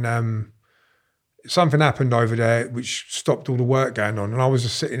 And something happened over there which stopped all the work going on. And I was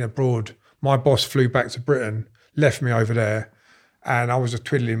just sitting abroad. My boss flew back to Britain, left me over there, and I was just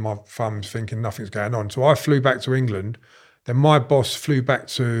twiddling my thumbs thinking nothing's going on. So I flew back to England. Then my boss flew back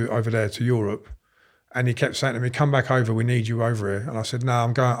over there to Europe, and he kept saying to me, "Come back over, we need you over here." And I said, "No,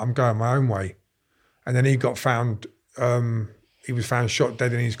 I'm going my own way." And then he got found, he was found shot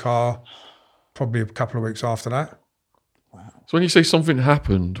dead in his car probably a couple of weeks after that. Wow. So when you say something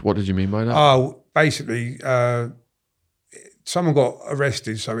happened, what did you mean by that? Oh, basically, someone got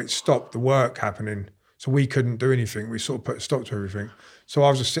arrested, so it stopped the work happening. So we couldn't do anything. We sort of put a stop to everything. So I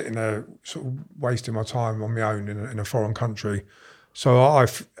was just sitting there sort of wasting my time on my own in a foreign country. So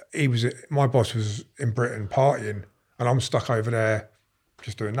my boss was in Britain partying, and I'm stuck over there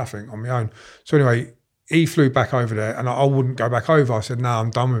just doing nothing on my own. So anyway, he flew back over there, and I wouldn't go back over. I said, "No,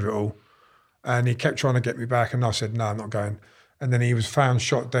 I'm done with it all." And he kept trying to get me back, and I said, "No, I'm not going." And then he was found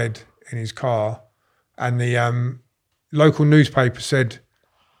shot dead in his car, and the local newspaper said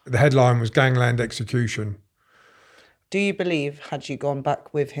the headline was "Gangland Execution." Do you believe, had you gone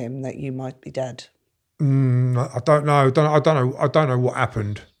back with him, that you might be dead? I don't know. I don't know what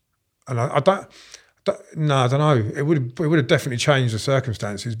happened, and I don't know. It would have definitely changed the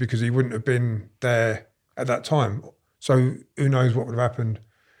circumstances because he wouldn't have been there at that time. So who knows what would have happened?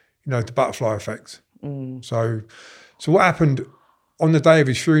 You know, the butterfly effect. So what happened on the day of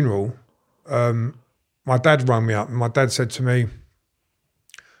his funeral? My dad rang me up, and my dad said to me,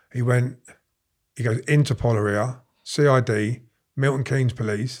 he goes, Interpol are here, CID, Milton Keynes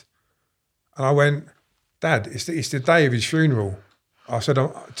police. And I went, "Dad, it's the day of his funeral." I said,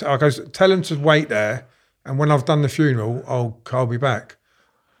 I goes, "Tell him to wait there, and when I've done the funeral, I'll be back."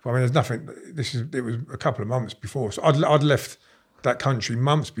 I mean, there's nothing. It was a couple of months before, so I'd left that country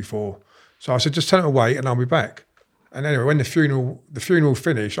months before. So I said, "Just tell him to wait, and I'll be back." And anyway, when the funeral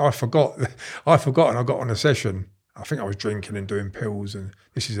finished, I forgot, and I got on a session. I think I was drinking and doing pills, and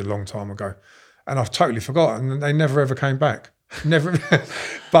this is a long time ago, and I've totally forgotten. And they never ever came back. Never.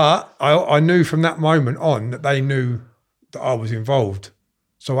 But I knew from that moment on that they knew that I was involved.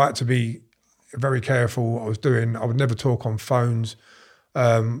 So I had to be very careful what I was doing. I would never talk on phones.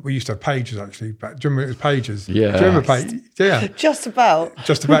 We used to have pages actually. Back. Do you remember it was pages? Yeah. Do you remember pages? Yeah. Just about.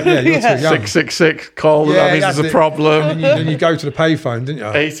 Yeah. You're too young. 666, call, that means there's a problem. Then you go to the payphone, didn't you?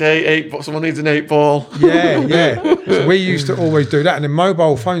 888, someone needs an 8-ball. Yeah. So we used to always do that. And then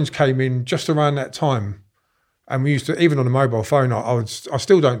mobile phones came in just around that time. And we used to, even on a mobile phone, I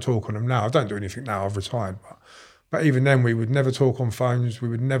still don't talk on them now. I don't do anything now, I've retired. But even then, we would never talk on phones. We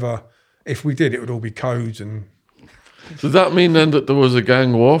would never, if we did, it would all be codes. And does that mean then that there was a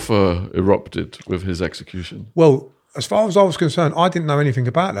gang warfare erupted with his execution? Well, as far as I was concerned, I didn't know anything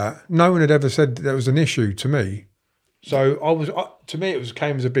about that. No one had ever said there was an issue to me. So to me,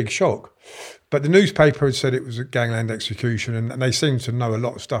 came as a big shock. But the newspaper had said it was a gangland execution, and they seemed to know a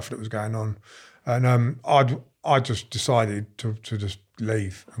lot of stuff that was going on. And I just decided to just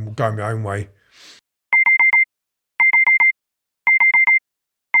leave and go my own way.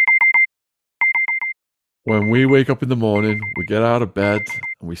 When we wake up in the morning, we get out of bed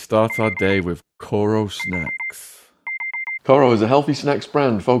and we start our day with Coro snacks. Coro is a healthy snacks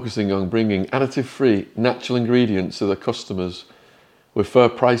brand focusing on bringing additive-free, natural ingredients to their customers with fair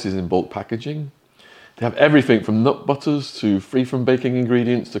prices in bulk packaging. They have everything from nut butters to free from baking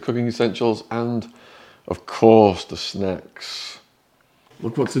ingredients to cooking essentials and, of course, the snacks.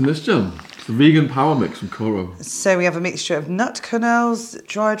 Look what's in this, Jen. It's the vegan power mix from Coro. So we have a mixture of nut kernels,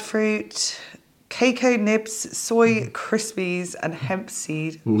 dried fruit, cacao nibs, soy crispies, and hemp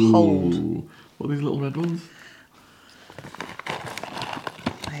seed hold. What are these little red ones?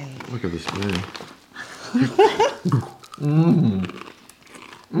 Look at this man.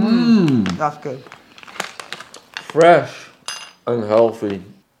 That's good. Fresh and healthy.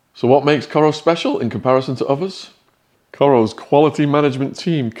 So what makes Coro special in comparison to others? Coro's quality management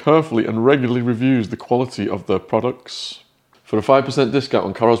team carefully and regularly reviews the quality of their products. For a 5% discount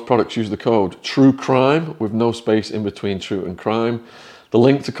on Coro's products, use the code TRUECRIME with no space in between true and crime. The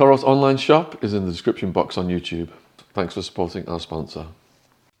link to Coro's online shop is in the description box on YouTube. Thanks for supporting our sponsor.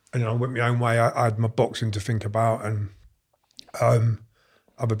 And I went my own way. I had my boxing to think about and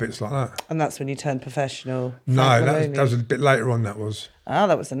other bits like that. And that's when you turned professional? No, that was a bit later on, that was. Ah,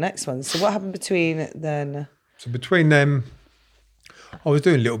 that was the next one. So what happened between then? So between them, I was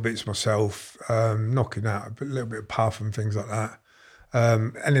doing little bits myself, knocking out a little bit of puff and things like that.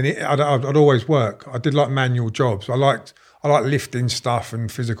 And then I'd always work. I did like manual jobs. I liked lifting stuff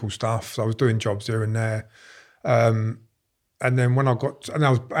and physical stuff. So I was doing jobs here and there. And then when I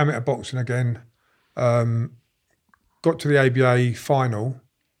was amateur boxing again, got to the ABA final,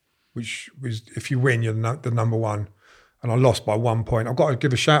 which was, if you win, you're the number one. And I lost by 1 point. I've got to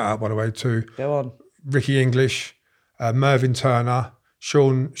give a shout out, by the way, to Go on. Ricky English, Mervyn Turner,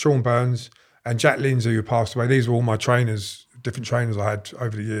 Sean Burns, and Jack Lindsay, who passed away. These were all my trainers, different trainers I had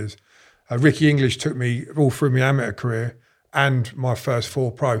over the years. Ricky English took me all through my amateur career and my first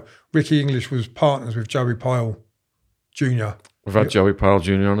 4 pro. Ricky English was partners with Joey Pyle Jr. We've had Joey Pyle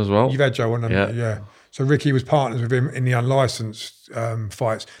Jr. on as well. You've had Joe on, haven't you? Yeah. So Ricky was partners with him in the unlicensed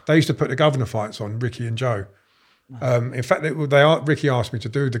fights. They used to put the governor fights on, Ricky and Joe. In fact, Ricky asked me to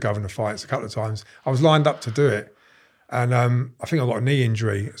do the governor fights a couple of times. I was lined up to do it. And I think I got a knee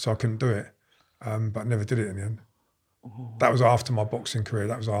injury, so I couldn't do it. But I never did it in the end. That was after my boxing career.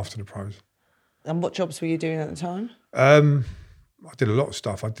 That was after the pros. And what jobs were you doing at the time? I did a lot of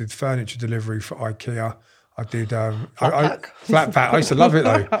stuff. I did furniture delivery for IKEA. I did flat pack. I used to love it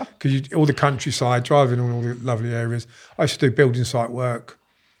though, because all the countryside, driving all the lovely areas. I used to do building site work,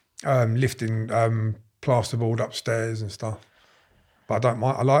 lifting plasterboard upstairs and stuff. But I don't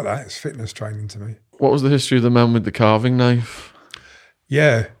mind. I like that. It's fitness training to me. What was the history of the man with the carving knife?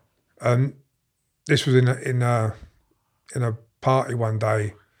 Yeah, this was in a party one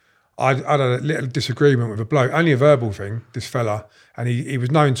day. I had a little disagreement with a bloke, only a verbal thing, this fella, and he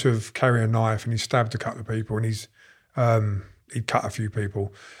was known to have carried a knife and he stabbed a couple of people and he'd cut a few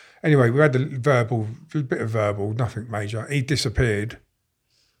people. Anyway, we had a bit of verbal, nothing major. He disappeared,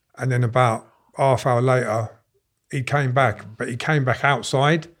 and then about half hour later, he came back, but he came back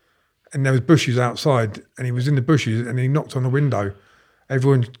outside and there was bushes outside and he was in the bushes and he knocked on the window.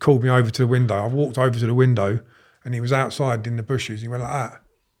 Everyone called me over to the window. I walked over to the window and he was outside in the bushes. He went like that.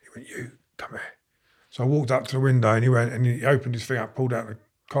 He went, "You, come here." So I walked up to the window and he opened his thing up, pulled out the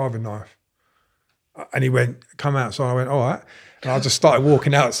carving knife. And he went, "Come outside." I went, "All right." And I just started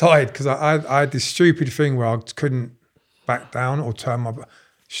walking outside because I had this stupid thing where I couldn't back down or turn my back.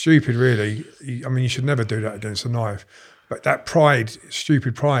 Stupid, really. I mean, you should never do that against a knife. But that pride,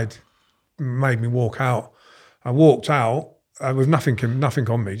 stupid pride, made me walk out. I walked out with nothing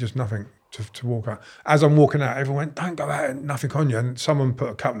on me, just nothing to walk out. As I'm walking out, everyone went, "Don't go out, nothing on you." And someone put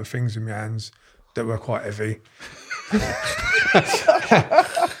a couple of things in my hands that were quite heavy.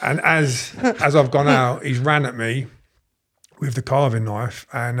 And as I've gone out, he's ran at me with the carving knife.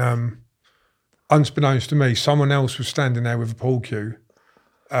 And unbeknownst to me, someone else was standing there with a pool cue.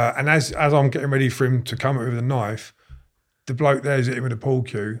 And as I'm getting ready for him to come at me with a knife, the bloke there's hit him with a pool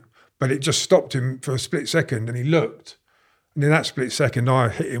cue, but it just stopped him for a split second and he looked. And in that split second, I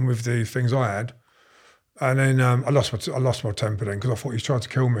hit him with the things I had. And then I lost my temper then because I thought he was trying to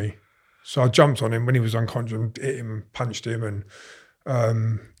kill me. So I jumped on him when he was unconscious and hit him, punched him. And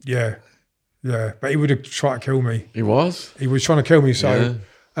yeah. But he would have tried to kill me. He was? He was trying to kill me. So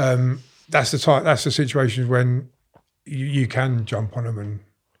that's the situation when you can jump on them and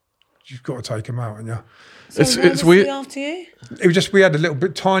you've got to take them out, and So It's weird. After you? it was just we had a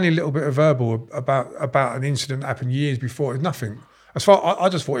tiny little bit of verbal about an incident that happened years before. It was nothing. As far I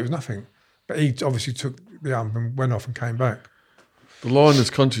just thought it was nothing, but he obviously took the arm and went off and came back. The law in this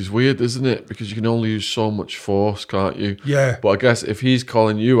country is weird, isn't it? Because you can only use so much force, can't you? Yeah. But I guess if he's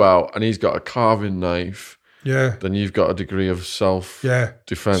calling you out and he's got a carving knife, Yeah, then you've got a degree of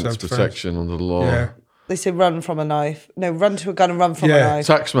self-defense, Self-defense. protection under the law. yeah, They say run from a knife. No, run to a gun and run from a Yeah. knife.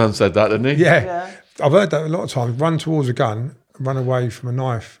 Taxman said that, didn't he? yeah. I've heard that a lot of times. Run towards a gun, run away from a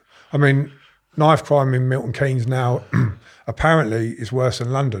knife. I mean, knife crime in Milton Keynes now apparently is worse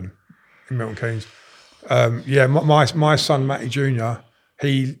than London in Milton Keynes. My son Matty Jr.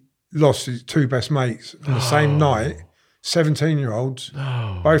 He lost his two best mates on the same night. 17-year-olds,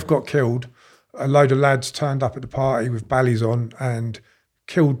 both got killed. A load of lads turned up at the party with ballies on and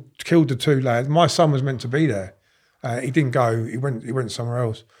killed the two lads. My son was meant to be there. He didn't go. He went somewhere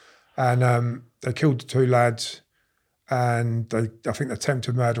else, and they killed the two lads. And I think they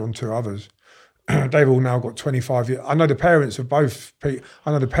attempted murder on two others. They've all now got 25 years. I know the parents of both. I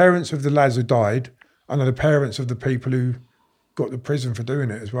know the parents of the lads who died. I know the parents of the people who got to prison for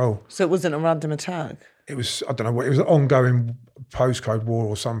doing it as well. So it wasn't a random attack? It was, I don't know what, it was an ongoing postcode war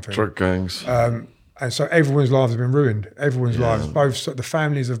or something. Drug gangs. And so everyone's lives have been ruined. Everyone's lives, both the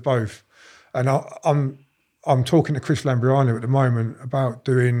families of both. And I'm talking to Chris Lambriano at the moment about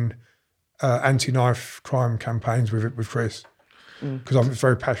doing anti-knife crime campaigns with Chris, because I'm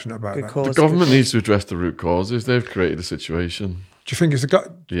very passionate about Good that. cause. The government needs to address the root causes. They've created a situation. Do you think it's the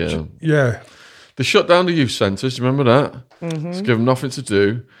gut? Yeah. Yeah. They shut down the youth centres. Do you remember that? It's given them nothing to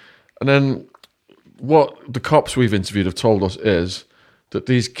do. And then what the cops we've interviewed have told us is that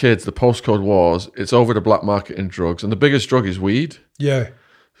these kids, the postcode wars, it's over the black market in drugs. And the biggest drug is weed. Yeah.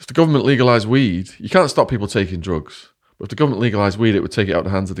 If the government legalised weed, you can't stop people taking drugs. But if the government legalised weed, it would take it out of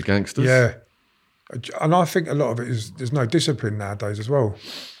the hands of the gangsters. Yeah. And I think a lot of it is there's no discipline nowadays as well.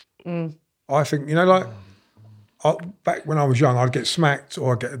 I think, back when I was young, I'd get smacked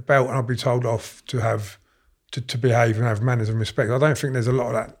or I'd get a belt and I'd be told off to behave and have manners and respect. I don't think there's a lot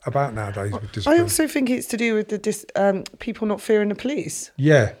of that about nowadays with discipline. I also think it's to do with the people not fearing the police.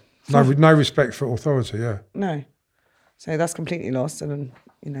 Yeah. No respect for authority, yeah. No. So that's completely lost, and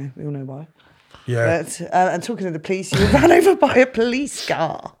we all know why. Yeah. But, and talking to the police, you were run over by a police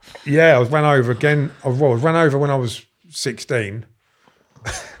car. Yeah, I was ran over again. I was ran over when I was 16.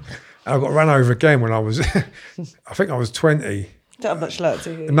 I got run over again when I was, I think I was 20. Don't have much luck,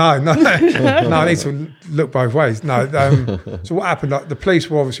 do you? No, I need to look both ways. No, so what happened? Like, the police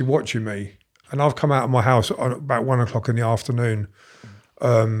were obviously watching me, and I've come out of my house at about 1 o'clock in the afternoon,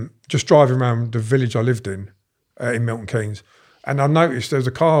 just driving around the village I lived in Milton Keynes, and I noticed there was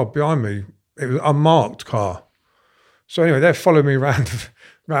a car behind me. It was an unmarked car. So anyway, they're following me around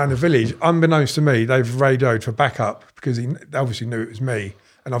the village. Unbeknownst to me, they've radioed for backup because they obviously knew it was me,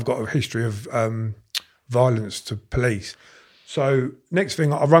 and I've got a history of violence to police. So next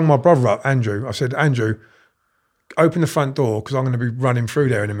thing, I rang my brother up, Andrew. I said, Andrew, open the front door because I'm going to be running through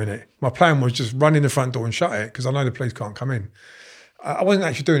there in a minute. My plan was just run in the front door and shut it because I know the police can't come in. I wasn't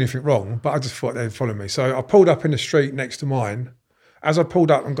actually doing anything wrong, but I just thought they'd follow me. So I pulled up in the street next to mine. As I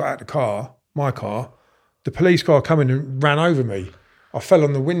pulled up and got out the car, my car, the police car come in and ran over me. I fell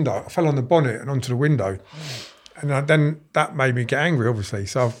on the window. I fell on the bonnet and onto the window. And then that made me get angry, obviously.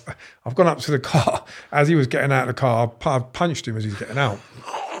 So I've gone up to the car. As he was getting out of the car, I punched him as he was getting out.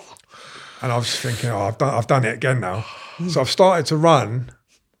 And I was thinking, I've done it again now. So I've started to run,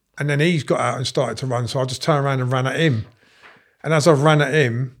 and then he's got out and started to run. So I just turned around and ran at him. And as I ran at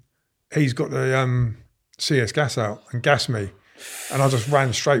him, he's got the CS gas out and gassed me. And I just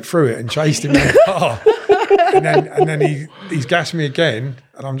ran straight through it and chased him in the car. And then he's gassed me again,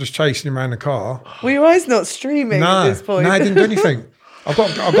 and I'm just chasing him around the car. Were your eyes not streaming at this point? No, I didn't do anything. I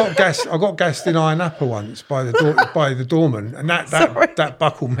got gassed in Iron Apple once by the doorman, and that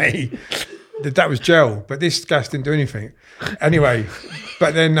buckled me. That was gel, but this gas didn't do anything. Anyway,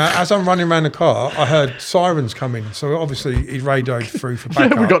 but then as I'm running around the car, I heard sirens coming. So obviously he radioed through for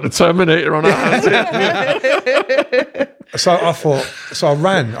backup. We got the Terminator on our hands. So I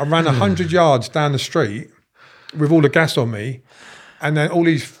ran 100 yards down the street with all the gas on me, and then all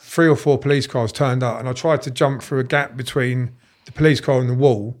these 3 or 4 police cars turned up, and I tried to jump through a gap between the police car and the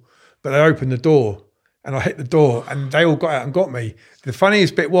wall, but they opened the door, and I hit the door, and they all got out and got me. The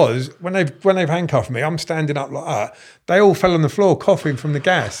funniest bit was when they've handcuffed me, I'm standing up like that. They all fell on the floor coughing from the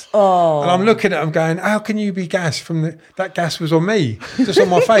gas. Oh. And I'm looking at them going, how can you be gassed from that gas was on me, just on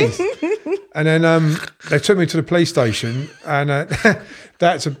my face. And then they took me to the police station, and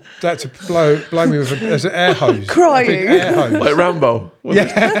that to blow me with there's an air hose, Crying. a big air hose. Like Rambo.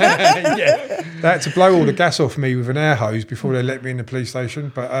 Yeah. They had to blow all the gas off me with an air hose before they let me in the police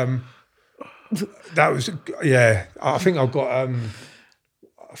station. But that was I think I got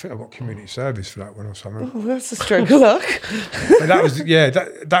community service for that one or something. Oh, that's a stroke of luck. But that was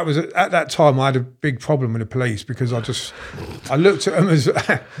that was at that time I had a big problem with the police because I looked at them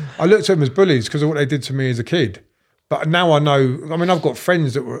as bullies because of what they did to me as a kid. But now I know. I mean, I've got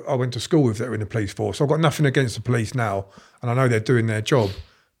friends that I went to school with that were in the police force. So I've got nothing against the police now, and I know they're doing their job.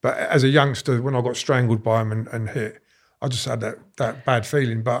 But as a youngster, when I got strangled by them and hit, I just had that bad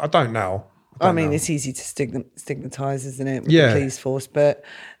feeling. But I don't now. I mean, it's easy to stigmatise, isn't it, with the police force? But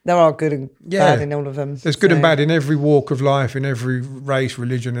there are good and bad in all of them. There's good and bad in every walk of life, in every race,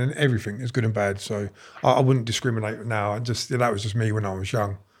 religion, and everything. There's good and bad. So I wouldn't discriminate now. That was just me when I was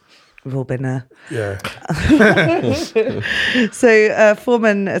young. We've all been there. Yeah. So four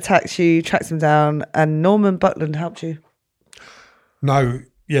men attacked you, tracked them down, and Norman Buckland helped you? No.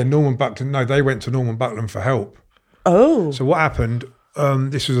 Yeah, Norman Buckland. No, they went to Norman Buckland for help. Oh. So what happened...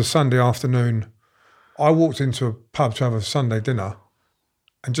 this was a Sunday afternoon. I walked into a pub to have a Sunday dinner,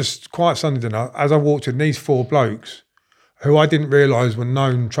 and just quiet Sunday dinner. As I walked in, these four blokes, who I didn't realise were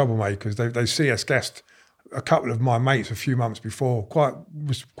known troublemakers. They CS gassed a couple of my mates a few months before. Quite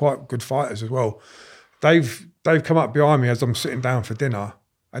good fighters as well. They've come up behind me as I'm sitting down for dinner,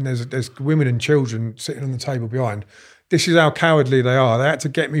 and there's women and children sitting on the table behind. This is how cowardly they are. They had to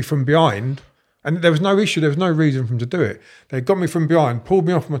get me from behind. And there was no issue, there was no reason for them to do it. They got me from behind, pulled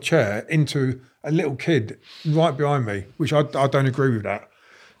me off my chair into a little kid right behind me, which I don't agree with that.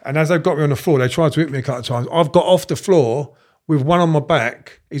 And as they got me on the floor, they tried to hit me a couple of times. I've got off the floor with one on my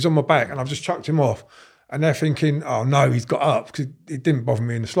back, he's on my back, and I've just chucked him off. And they're thinking, oh no, he's got up, because it didn't bother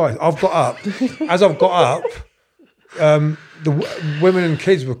me in the slightest. I've got up. As I've got up, the women and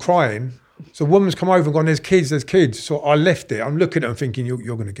kids were crying. So a woman's come over and gone, there's kids. So I left it. I'm looking at them thinking, you're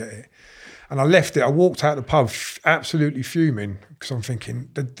going to get it. And I left it. I walked out the pub absolutely fuming because I'm thinking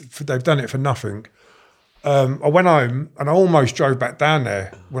they've done it for nothing. I went home and I almost drove back down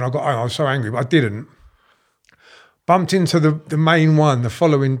there. When I got home, I was so angry, but I didn't. Bumped into the main one the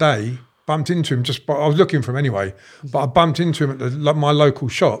following day. Bumped into him I was looking for him anyway, but I bumped into him at my local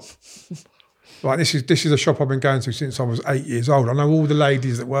shop. Like this is a shop I've been going to since I was 8 years old. I know all the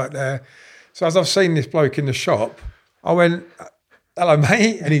ladies that work there. So as I've seen this bloke in the shop, I went, hello,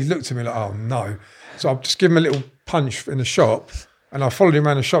 mate. And he looked at me like, oh, no. So I just give him a little punch in the shop and I followed him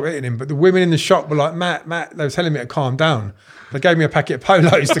around the shop hitting him. But the women in the shop were like, Matt, they were telling me to calm down. They gave me a packet of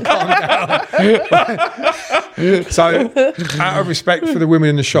Polos to calm down. So out of respect for the women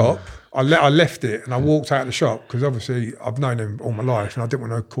in the shop, I left it and I walked out of the shop because obviously I've known them all my life and I didn't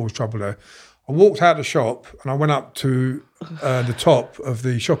want to cause trouble there. I walked out of the shop and I went up to the top of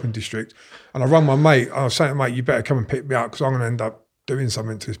the shopping district and I rang my mate. I was saying, mate, you better come and pick me up because I'm going to end up doing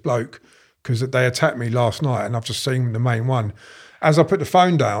something to this bloke because they attacked me last night and I've just seen the main one. As I put the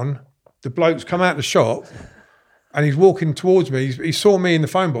phone down, the bloke's come out of the shop and he's walking towards me. He saw me in the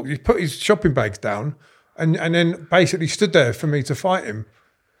phone box. He put his shopping bags down and then basically stood there for me to fight him.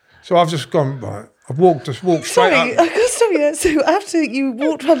 So I've just gone, right, I've walked straight up. Sorry, I got to stop you there. So after you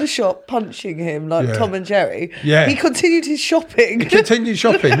walked around the shop punching him like Tom and Jerry, he continued his shopping. He continued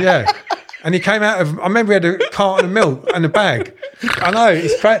shopping, yeah. And he came out of, I remember he had a carton of milk and a bag. I know,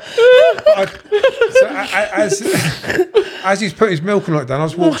 it's crazy. So as he's put his milk and like down, I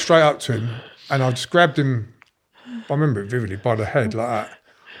just walked straight up to him and I just grabbed him, I remember it vividly, by the head like that.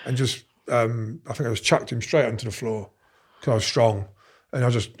 And just, I think I just chucked him straight onto the floor because I was strong. And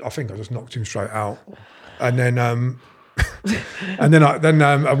I think I just knocked him straight out. And then, then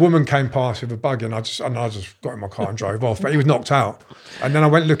a woman came past with a buggy, and I just got in my car and drove off. But he was knocked out. And then I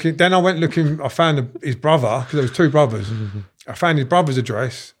went looking. I found his brother because there was two brothers. I found his brother's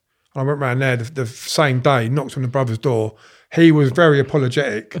address, and I went round there the same day. Knocked on the brother's door. He was very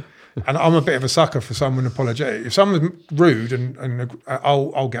apologetic, and I'm a bit of a sucker for someone apologetic. If someone's rude, and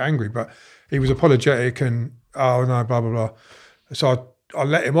I'll get angry, but he was apologetic, and oh no, blah blah blah. So I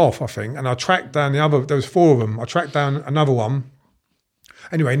let him off, I think, and I tracked down the other. There was four of them. I tracked down another one.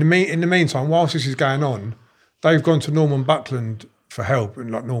 Anyway, in the meantime, whilst this is going on, they've gone to Norman Buckland for help, and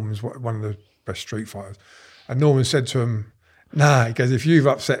like Norman's one of the best street fighters. And Norman said to him, "Nah," he goes, "if you've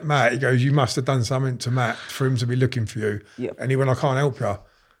upset Matt," he goes, "you must have done something to Matt for him to be looking for you." Yep. And he went, "I can't help you."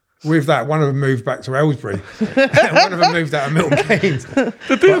 With that, one of them moved back to Aylesbury. And one of them moved out of Milton Keynes.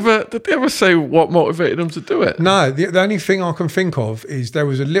 Did they ever say what motivated them to do it? No, the only thing I can think of is there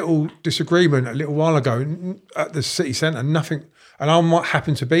was a little disagreement a little while ago at the city centre. Nothing. and I might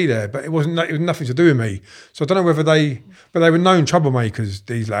happen to be there, but it was nothing to do with me. So I don't know whether they were known troublemakers,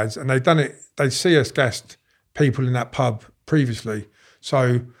 these lads, and they'd done it. They'd see us gassed people in that pub previously.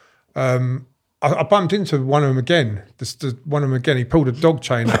 So I bumped into one of them again. One of them again. He pulled a dog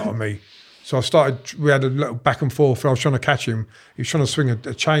chain out on me. So we had a little back and forth. I was trying to catch him. He was trying to swing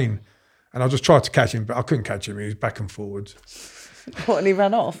a chain, and I just tried to catch him, but I couldn't catch him. He was back and forwards. What, and he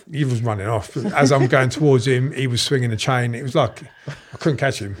ran off? He was running off. As I'm going towards him, he was swinging a chain. It was like I couldn't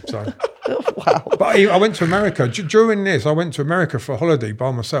catch him. So, wow. But I went to America. During this, I went to America for a holiday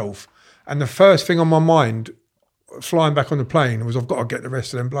by myself, and the first thing on my mind, flying back on the plane, was I've got to get the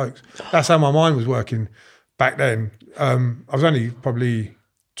rest of them blokes. That's how my mind was working back then. I was only probably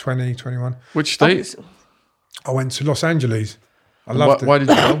 20, 21. Which state? I went to Los Angeles. I loved it. Why did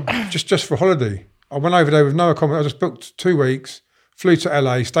you go? Just for holiday. I went over there with no accommodation. I just booked 2 weeks, flew to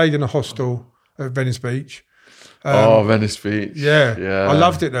LA, stayed in a hostel at Venice Beach. Venice Beach. Yeah. I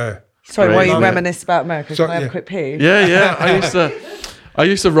loved it there. Sorry, why you reminisce about America? Can I have a quick pee? Yeah. I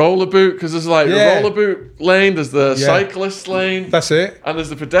used to roller boot because there's like the roller boot lane, there's the cyclist lane. That's it. And there's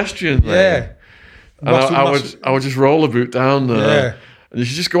the pedestrian lane. Yeah. And I would just roller boot down there. Yeah. And you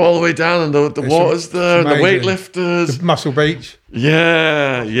should just go all the way down, and the water's there, and the weightlifters. The Muscle Beach.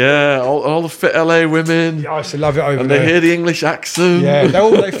 Yeah. All the fit LA women. Yeah, I used to love it over there. And they hear the English accent. Yeah,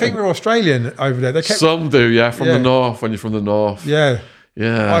 they think we're Australian over there. Some do, from the north, when you're from the north. Yeah.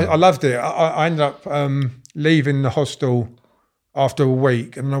 Yeah. I loved it. I ended up leaving the hostel after a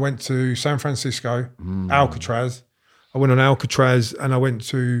week, and I went to San Francisco, Alcatraz. I went on Alcatraz, and I went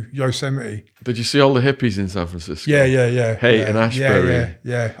to Yosemite. Did you see all the hippies in San Francisco? Yeah. Haight and Ashbury.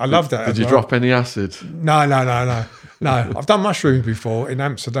 Yeah. I loved that. Did you drop any acid? No. I've done mushrooms before in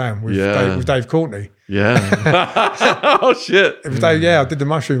Amsterdam with Dave Courtney. Yeah. Oh, shit. I did the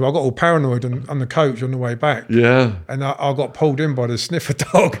mushrooms. I got all paranoid on the coach on the way back. Yeah. And I got pulled in by the sniffer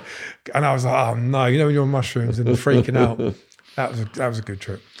dog. And I was like, oh, no. You know when you're on mushrooms and freaking out. That was a good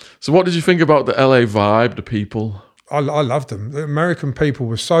trip. So what did you think about the LA vibe, the people? I loved them. The American people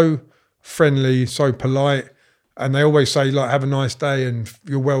were so friendly, so polite, and they always say, like, have a nice day and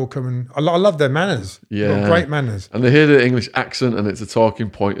you're welcome. And I love their manners. Yeah. They've got great manners. And they hear the English accent, and it's a talking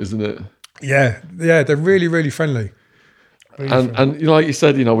point, isn't it? Yeah. They're really, really friendly. And like you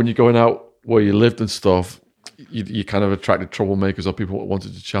said, when you're going out where you lived and stuff, you kind of attracted troublemakers or people that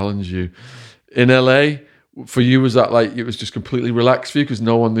wanted to challenge you. In LA, for you, was that like it was just completely relaxed for you because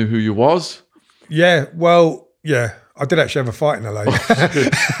no one knew who you was? Yeah. Well, yeah. I did actually have a fight in LA.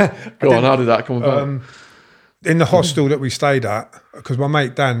 Go on, how did that come about? In the hostel that we stayed at, because my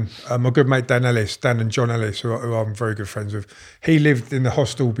mate Dan, my good mate Dan and John Ellis, who I'm very good friends with, he lived in the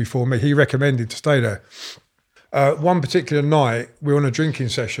hostel before me. He recommended to stay there. One particular night, we were on a drinking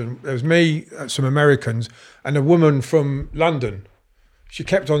session. There was me, some Americans, and a woman from London. She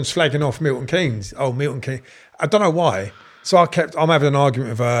kept on slagging off Milton Keynes. Oh, Milton Keynes. I don't know why. So I'm having an argument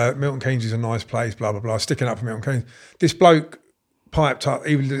with her. Milton Keynes is a nice place, blah, blah, blah, sticking up for Milton Keynes. This bloke piped up.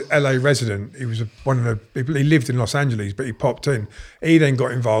 He was an LA resident. He was one of the people. He lived in Los Angeles, but he popped in. He then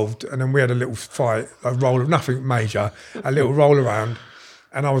got involved, and then we had a little fight, nothing major, a little roll around.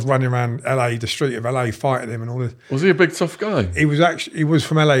 And I was running around LA, the street of LA, fighting him and all this. Was he a big tough guy? He was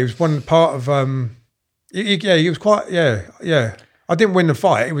from LA. He was one part of, he was quite, yeah. I didn't win the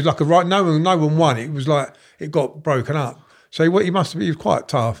fight. It was like no one won. It was like, it got broken up. So he was quite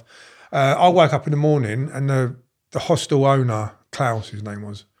tough. I woke up in the morning, and the hostel owner, Klaus, his name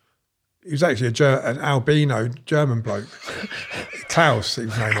was, he was actually an albino German bloke. Klaus,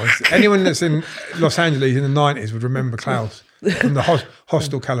 his name was. Anyone that's in Los Angeles in the 90s would remember Klaus from the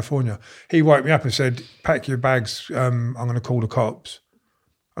hostel, California. He woke me up and said, pack your bags, I'm going to call the cops.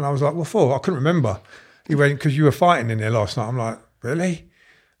 And I was like, what for? I couldn't remember. He went, because you were fighting in there last night. I'm like, really?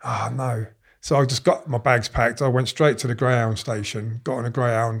 Oh, no. So I just got my bags packed. I went straight to the Greyhound station, got on a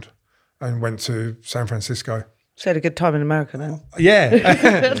Greyhound, and went to San Francisco. So you had a good time in America then? Yeah.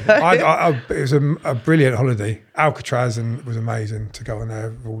 It was a brilliant holiday. Alcatraz, and it was amazing to go on there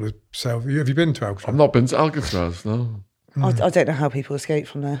with all the self. Have you been to Alcatraz? I've not been to Alcatraz, no. I don't know how people escape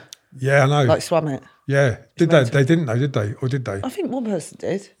from there. Yeah, I know. Like swam it. Yeah. Did they? They didn't though, did they? Or did they? I think one person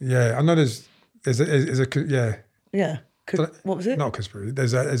did. Yeah, I know there's a yeah. Yeah. What was it? Not conspiracy.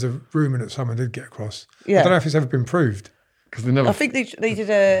 There's a rumour that someone did get across. Yeah. I don't know if it's ever been proved. Because they never. I think they did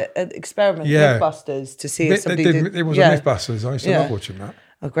an experiment, Mythbusters, to see if somebody did. It was a Mythbusters. I used to love watching that.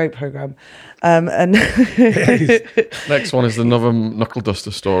 A great programme. And next one is another knuckle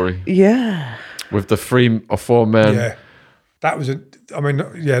duster story. Yeah. With the 3 or 4 men. Yeah. That was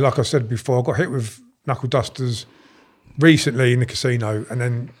like I said before, I got hit with knuckle dusters recently in the casino, and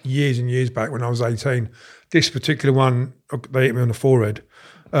then years and years back when I was 18. This particular one, they hit me on the forehead.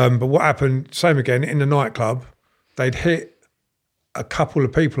 But what happened, same again, in the nightclub, they'd hit a couple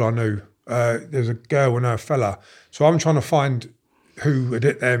of people I knew. There's a girl and her fella. So I'm trying to find who had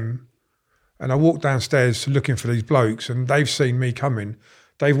hit them. And I walked downstairs looking for these blokes, and they've seen me coming.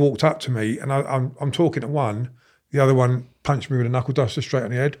 They've walked up to me, and I'm talking to one. The other one punched me with a knuckle duster straight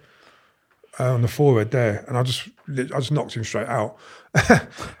on the head, on the forehead there. And I just knocked him straight out.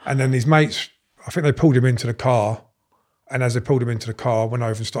 And then his mates, I think they pulled him into the car. And as they pulled him into the car, I went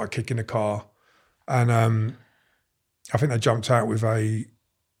over and started kicking the car. And I think they jumped out with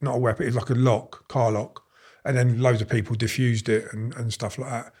not a weapon, it was like a car lock. And then loads of people diffused it and stuff like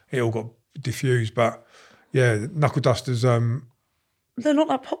that. It all got diffused. But yeah, knuckle dusters. They're not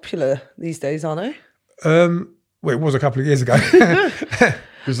that popular these days, are they? Well, it was a couple of years ago.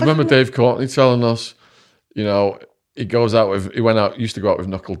 Because remember Dave Courtney telling us, he used to go out with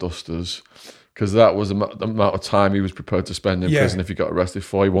knuckle dusters, because that was the amount of time he was prepared to spend in prison if he got arrested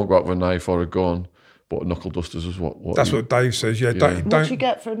for. He won't go out with a knife or a gun, but knuckle dusters is what that's what Dave says, yeah. What do you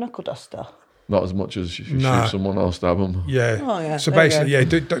get for a knuckle duster? Not as much as if you shoot someone or stab them. Yeah. Oh, yeah. So basically,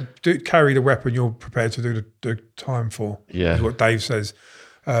 do carry the weapon you're prepared to do the time for. Yeah. Is what Dave says.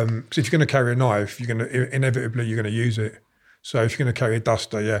 Because if you're going to carry a knife, you're going to inevitably use it. So if you're going to carry a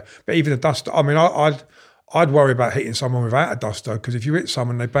duster, yeah. But even a duster, I mean, I'd worry about hitting someone without a duster, because if you hit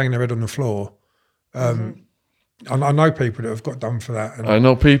someone, they bang their head on the floor. I know people that have got done for that. And I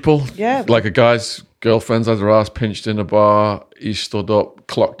know people. Yeah. Like a guy's girlfriend's had her ass pinched in a bar. He stood up,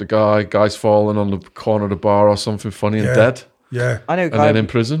 clocked the guy. Guy's fallen on the corner of the bar or something funny and dead. Yeah. I know a And guy, then in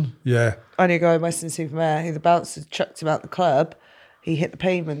prison. Yeah. I knew a guy in Western-super-Mare who the bouncer chucked him out the club. He hit the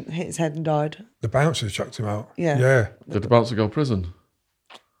pavement, hit his head and died. The bouncers chucked him out. Yeah. Yeah. Did the bouncer go to prison?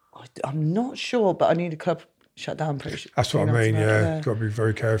 I'm not sure, but I knew the club shut down pretty sure. That's what I mean, yeah. You've got to be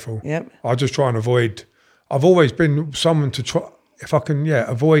very careful. Yep. I just try and avoid. I've always been someone to try. If I can,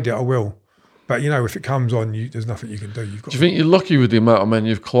 avoid it, I will. But if it comes on, there's nothing you can do. You've got. Do you think you're lucky with the amount of men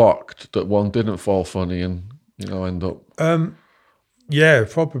you've clocked that one didn't fall funny and end up? Yeah,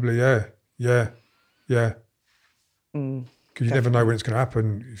 probably. Yeah. Because you never know when it's going to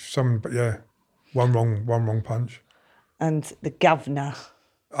happen. If one wrong punch. And the governor.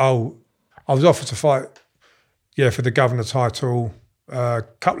 Oh, I was offered to fight. Yeah, for the governor title a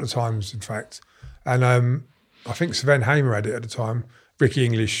couple of times, in fact. And I think Sven Hamer had it at the time. Ricky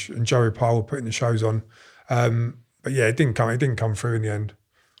English and Joey Pyle were putting the shows on. But yeah, it didn't come through in the end.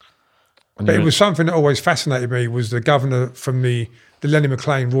 But it was something that always fascinated me, was the governor from the Lenny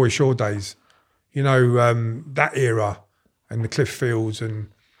McLean, Roy Shaw days. That era and the Cliff Fields and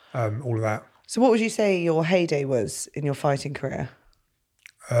all of that. So what would you say your heyday was in your fighting career?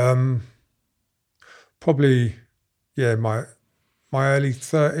 Probably, my early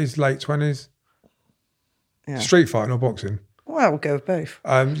 30s, late 20s. Yeah. Street fighting or boxing? Well, we'll go with both.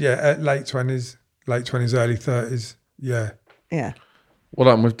 Late 20s, early 30s. Yeah. Yeah. What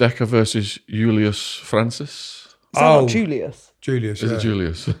happened with Decker versus Julius Francis? Is that not Julius? Julius. Is it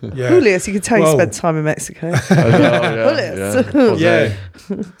Julius? Yeah. Julius, you can tell you spent time in Mexico. Yeah.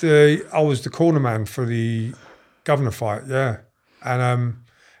 I was the corner man for the governor fight, yeah. And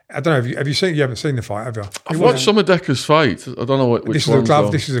I don't know, you haven't seen the fight, have you? I've watched some of Decker's fights. I don't know which this one.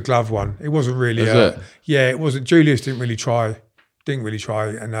 This is a glove one. It wasn't really. Is it? Yeah, it wasn't. Julius didn't really try. And Do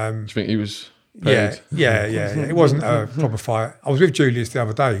you think he was paid? Yeah. It wasn't a proper fight. I was with Julius the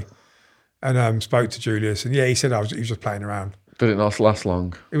other day and spoke to Julius, and he said he was just playing around. Did it not last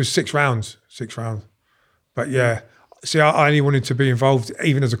long? It was 6 rounds. But yeah, see, I only wanted to be involved,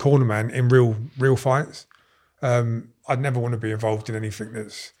 even as a corner man, in real fights. I'd never want to be involved in anything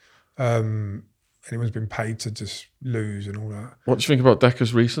that's anyone's been paid to just lose and all that. What do you think about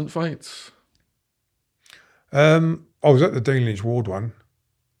Decker's recent fights? I was at the Dean Lynch Ward one.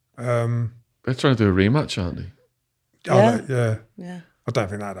 They're trying to do a rematch, aren't they? Yeah. I don't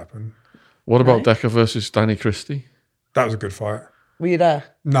think that happened. What about Decker versus Danny Christie? That was a good fight. Were you there?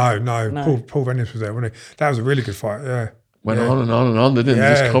 No. Paul Venice was there, wasn't he? That was a really good fight, yeah. Went on and on and on. They didn't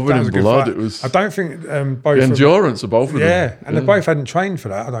just covered in blood. It was. I don't think both. The endurance of both of them. Yeah, and they both hadn't trained for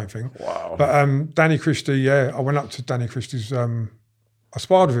that. I don't think. Wow. But Danny Christie, I went up to Danny Christie's. I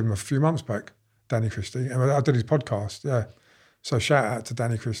sparred with him a few months back. Danny Christie, and I did his podcast. Yeah, so shout out to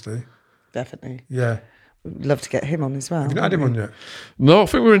Danny Christie. Definitely. Yeah. We'd love to get him on as well. Have you not had him on yet? No, I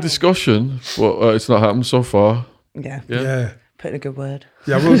think we're in discussion, but it's not happened so far. Yeah. Put in a good word.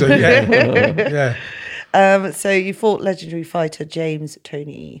 Yeah, I will do. Yeah. Yeah. So you fought legendary fighter James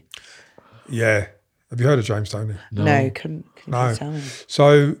Toney. Yeah. Have you heard of James Toney? No. Can you tell me?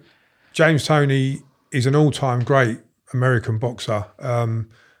 So James Toney is an all-time great American boxer.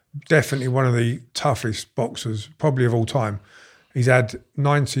 Definitely one of the toughest boxers, probably of all time. He's had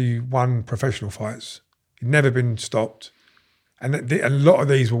 91 professional fights. He'd never been stopped. And a lot of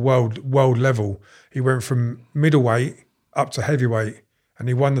these were world level. He went from middleweight up to heavyweight, and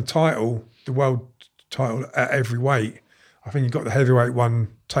he won the world title at every weight. I think he got the heavyweight one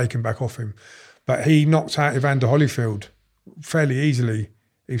taken back off him. But he knocked out Evander Holyfield fairly easily.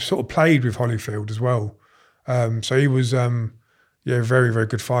 He sort of played with Holyfield as well. So he was... a very, very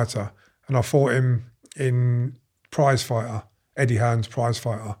good fighter. And I fought him in prize fighter, Eddie Hearn's prize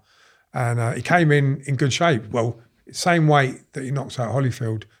fighter. And he came in good shape. Well, same weight that he knocked out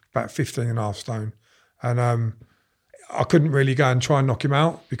Holyfield, about 15 and a half stone. And I couldn't really go and try and knock him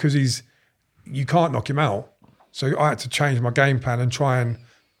out because you can't knock him out. So I had to change my game plan and try and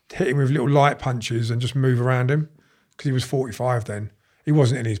hit him with little light punches and just move around him because he was 45 then. He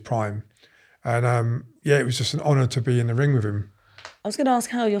wasn't in his prime. And it was just an honour to be in the ring with him. I was going to ask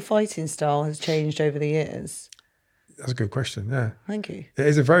how your fighting style has changed over the years. That's a good question, yeah. Thank you. It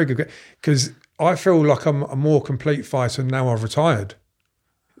is a very good question because I feel like I'm a more complete fighter now I've retired.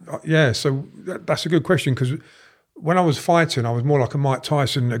 Yeah, so that's a good question because when I was fighting, I was more like a Mike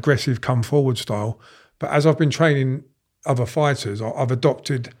Tyson, aggressive, come forward style. But as I've been training other fighters, I've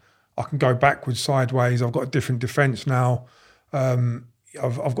adopted, I can go backwards, sideways. I've got a different defence now. I've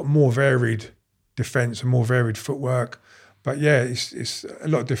got more varied defence and more varied footwork. But yeah, it's a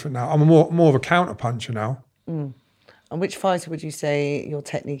lot different now. I'm more of a counter puncher now. Mm. And which fighter would you say your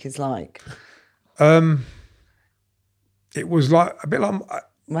technique is like? It was like a bit like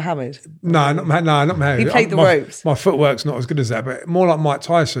Muhammad. No, not Muhammad. He played the ropes. My footwork's not as good as that, but more like Mike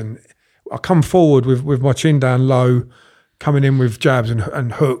Tyson. I come forward with my chin down low, coming in with jabs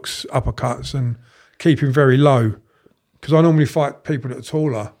and hooks, uppercuts, and keeping very low. Because I normally fight people that are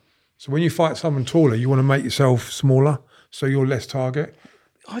taller. So when you fight someone taller, you want to make yourself smaller. So you're less target.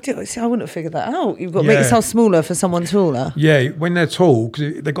 I wouldn't have figured that out. You've got to make yourself smaller for someone taller. Yeah, when they're tall,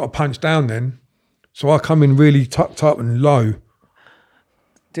 because they've got to punch down then. So I come in really tucked up and low.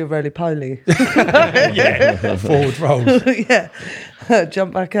 Do a roly-poly. Yeah, forward rolls. Yeah,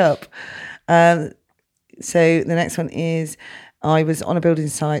 jump back up. So the next one is, I was on a building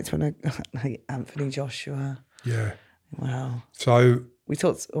site when Anthony Joshua. Yeah. Wow. So we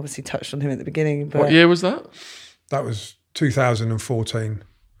obviously touched on him at the beginning. But what year was that? That was 2014.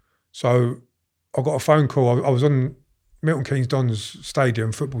 So I got a phone call. I was on Milton Keynes Dons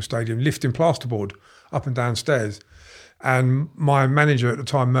Stadium, football stadium, lifting plasterboard up and down stairs. And my manager at the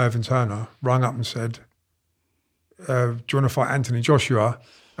time, Mervyn Turner, rang up and said, do you want to fight Anthony Joshua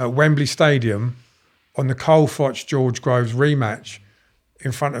at Wembley Stadium on the Cole Froch George Groves rematch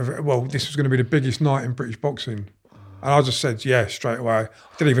in front of, this was going to be the biggest night in British boxing. And I just said, yeah, straight away. I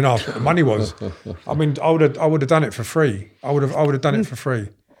didn't even ask what the money was. I mean, I would have done it for free. I would have done it for free.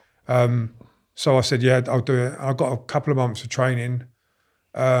 So I said, yeah, I'll do it. I got a couple of months of training.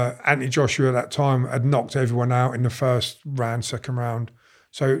 Anthony Joshua at that time had knocked everyone out in the first round, second round.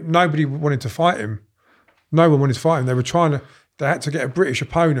 So nobody wanted to fight him. No one wanted to fight him. They had to get a British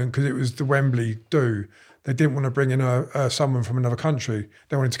opponent because it was the Wembley do. They didn't want to bring in someone from another country.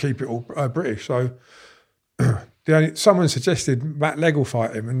 They wanted to keep it all British. So someone suggested Matt Legg will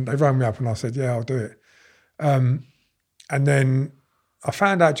fight him, and they rang me up and I said, yeah, I'll do it. And then I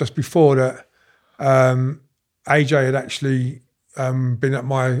found out just before that AJ had actually been at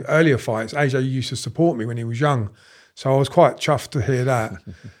my earlier fights. AJ used to support me when he was young. So I was quite chuffed to hear that.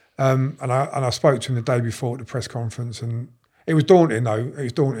 And I spoke to him the day before at the press conference, and it was daunting though. It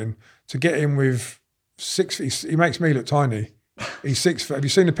was daunting to get him with 6 feet. He makes me look tiny. He's 6 foot. Have you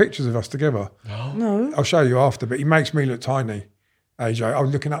seen the pictures of us together? No. I'll show you after, but he makes me look tiny, AJ. I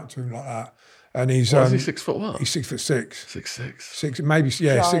was looking up to him like that. And he's... Is he 6 foot what? He's 6'6". 6'6". Six, maybe,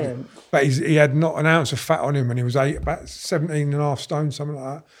 yeah. Six, but he had not an ounce of fat on him, and he was about 17 and a half stone, something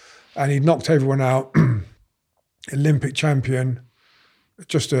like that. And he knocked everyone out. Olympic champion,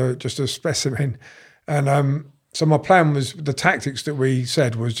 just a specimen. And so my plan was, the tactics that we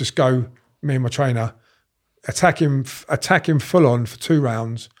said was just go, me and my trainer, attack him full on for 2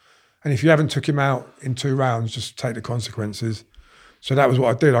 rounds. And if you haven't took him out in 2 rounds, just take the consequences. So that was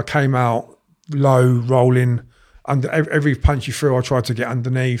what I did. I came out low, rolling. Under every punch he threw, I tried to get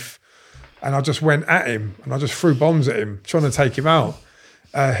underneath. And I just went at him and I just threw bombs at him, trying to take him out.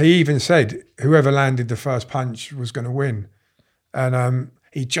 He even said whoever landed the first punch was going to win. And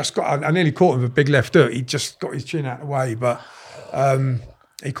he just got, I nearly caught him with a big left hook. He just got his chin out of the way. But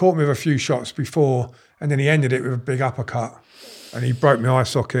he caught me with a few shots before, and then he ended it with a big uppercut. And he broke my eye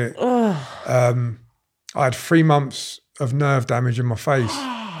socket. I had 3 months of nerve damage in my face,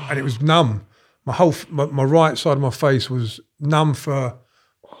 and it was numb. my right side of my face was numb for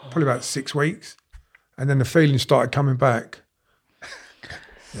probably about 6 weeks, and then the feeling started coming back.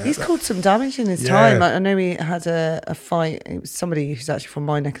 He's caused some damage in his time. I know he had a fight. It was somebody who's actually from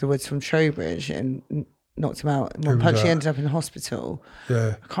my neck of the woods, from Trowbridge, and knocked him out. In one punch, he ended up in the hospital.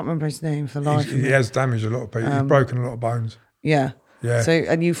 Yeah, I can't remember his name for the life of me. He has damaged a lot of people. He's broken a lot of bones. Yeah. Yeah. So,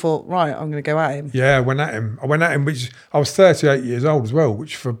 and you thought, right, I'm going to go at him. Yeah, I went at him. Which I was 38 years old as well,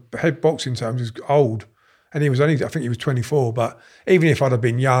 which for head boxing terms is old. And he was I think he was 24. But even if I'd have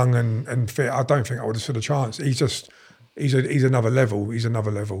been young and fit, I don't think I would have stood a chance. He's another level. He's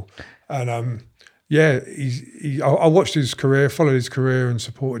another level. And I watched his career, followed his career, and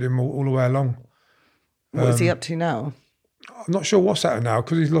supported him all the way along. What is he up to now? I'm not sure what's happening now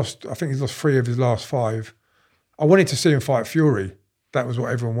because I think he's lost 3 of his last 5. I wanted to see him fight Fury. That was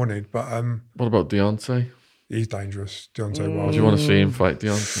what everyone wanted. But what about Deontay? He's dangerous, Deontay Wilder. Do you want to see him fight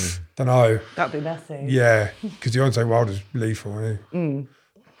Deontay? Don't know. That'd be messy. Yeah, because Deontay Wilder's lethal, isn't he?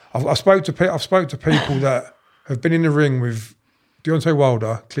 I've spoke to people that have been in the ring with Deontay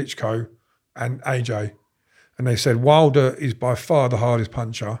Wilder, Klitschko, and AJ, and they said Wilder is by far the hardest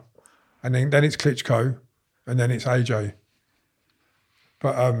puncher, and then it's Klitschko, and then it's AJ.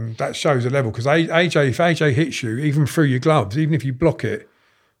 But that shows a level because AJ, if AJ hits you, even through your gloves, even if you block it,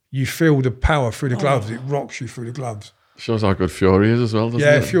 you feel the power through the gloves. It rocks you through the gloves. Shows how good Fury is as well, doesn't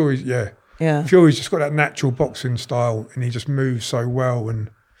it? Fury's Fury's just got that natural boxing style, and he just moves so well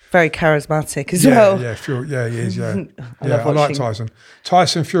and very charismatic as well. Yeah, Fury. Yeah, he is. Yeah, I like Tyson.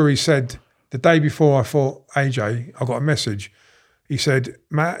 Tyson Fury said the day before I fought AJ, I got a message. He said,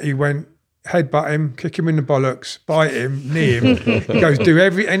 Matt, he went. Headbutt him, kick him in the bollocks, bite him, knee him. He goes, do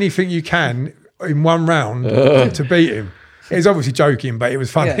anything you can in one round to beat him. He's obviously joking, but it was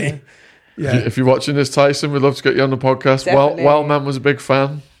funny. Yeah. If you're watching this, Tyson, we'd love to get you on the podcast. Wildman was a big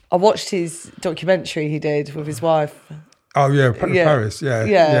fan. I watched his documentary he did with his wife. Oh yeah, Paris. Yeah,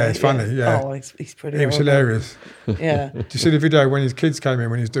 it's funny. Yeah, oh, he's pretty. It was hilarious. Yeah. Do you see the video when his kids came in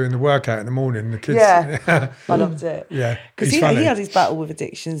when he's doing the workout in the morning? The kids. Yeah, I loved it. Yeah, because he had his battle with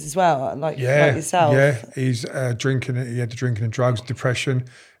addictions as well, like yourself. Yeah, he's drinking. He had the drinking and drugs, depression.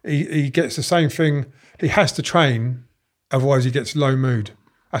 He gets the same thing. He has to train, otherwise he gets low mood.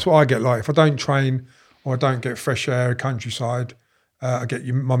 That's what I get like. If I don't train or I don't get fresh air, countryside,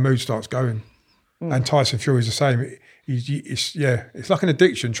 my mood starts going. And Tyson Fury's the same. It's like an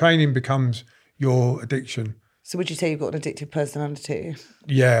addiction. Training becomes your addiction. So would you say you've got an addictive personality?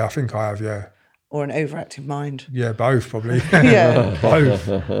 Yeah, I think I have, yeah. Or an overactive mind? Yeah, both probably. Yeah. Both.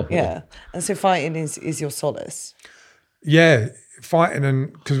 Yeah. And so fighting is your solace? Yeah, fighting,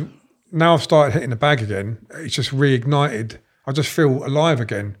 and because now I've started hitting the bag again, it's just reignited. I just feel alive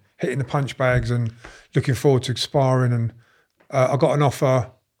again, hitting the punch bags and looking forward to sparring. And I got an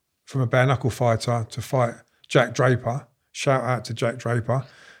offer from a bare knuckle fighter to fight Jack Draper. Shout out to Jack Draper.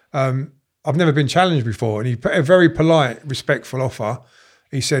 I've never been challenged before, and he put a very polite, respectful offer.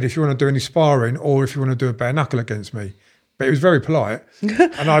 He said, if you want to do any sparring or if you want to do a bare knuckle against me. But it was very polite.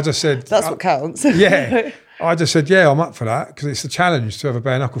 And I just said... That's what counts. Yeah. I just said, yeah, I'm up for that, because it's a challenge to have a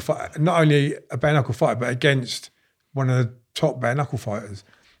bare knuckle fight. Not only a bare knuckle fight, but against one of the top bare knuckle fighters.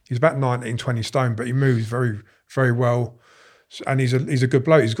 He's about 19, 20 stone, but he moves very, very well. And he's a good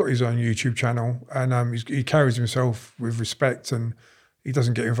bloke. He's got his own YouTube channel, and he carries himself with respect, and he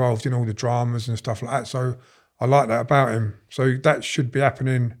doesn't get involved in all the dramas and stuff like that. So I like that about him. So that should be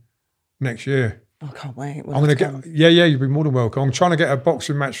happening next year. I can't wait. I'm going to get... Yeah, you'll be more than welcome. I'm trying to get a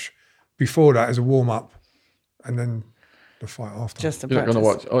boxing match before that as a warm-up, and then the fight after. Just a You're practice. not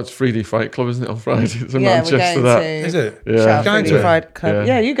going to watch... Oh, it's 3D Fight Club, isn't it, on Friday? It's in yeah, Manchester, we're going that. to. Is it? Yeah. Going to Fight Club.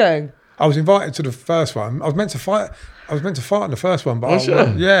 Yeah, you going? I was invited to the first one. I was meant to fight on the first one, but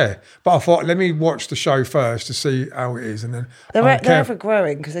but I thought, let me watch the show first to see how it is, and then they're ever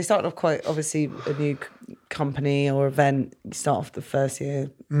growing, because they started off quite obviously a new company or event. You start off the first year,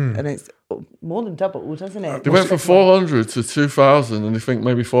 and it's more than double, doesn't it? They went from 400 to 2,000, and they think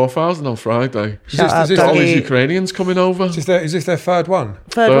maybe 4,000 on Friday. Is this all these Ukrainians coming over. Is this their third one?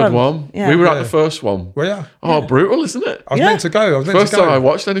 Third one. Yeah. We were at the first one. Well, yeah. Oh, brutal, isn't it? I was meant to go. First time I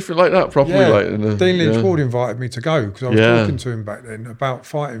watched anything like that properly. Yeah. Dean Lynch Ward invited me to go, because I was talking to him back then about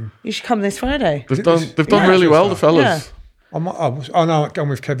fighting. You should come this Friday. They've done really well, the fellas. Yeah. I'm going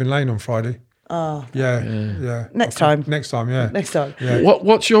with Kevin Lane on Friday. Oh. Yeah. Next time. Yeah.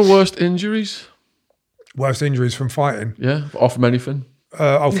 What's your worst injuries? Worst injuries from fighting? Yeah, off from anything.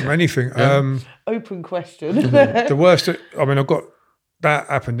 From anything. Open question. The worst. I've got that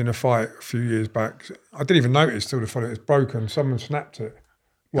happened in a fight a few years back. I didn't even notice till the fight was broken. Someone snapped it.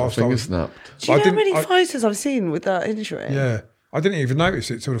 Finger snapped. Do you know how many fighters I've seen with that injury? Yeah. I didn't even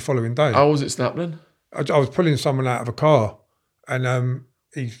notice it till the following day. How was it snapping? I was pulling someone out of a car, and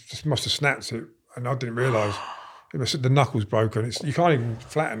he just must have snapped it, and I didn't realise. The knuckles broken. You can't even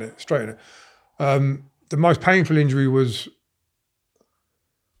flatten it, straighten it. The most painful injury was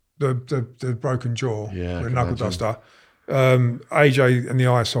the broken jaw, with a knuckle duster. AJ and the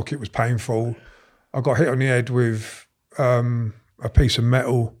eye socket was painful. I got hit on the head with a piece of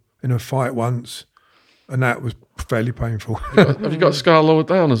metal in a fight once, and that was fairly painful. Have you got a scar lower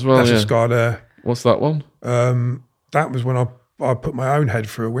down as well? That's a scar there. What's that one? That was when I put my own head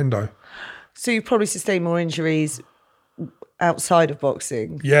through a window. So you probably sustained more injuries outside of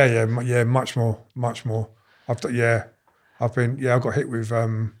boxing. Yeah, much more. I got hit with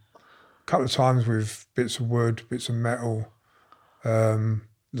a couple of times with bits of wood, bits of metal. The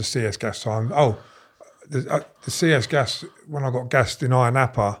CS gas time. The CS gas, when I got gassed in Iron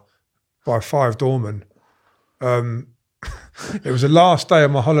Napa by 5 doormen. It was the last day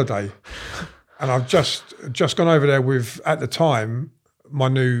of my holiday, and I've just gone over there with, at the time, my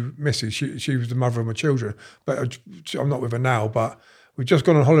new missus. She was the mother of my children, but I'm not with her now. But we've just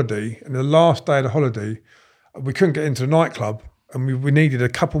gone on holiday, and the last day of the holiday, we couldn't get into the nightclub, and we needed a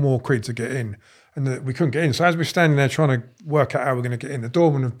couple more quid to get in, and we couldn't get in. So as we're standing there trying to work out how we're going to get in, the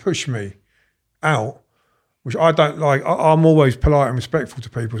doorman have pushed me out, which I don't like. I'm always polite and respectful to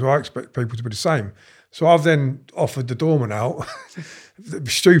people, so I expect people to be the same. So I've then offered the doorman out,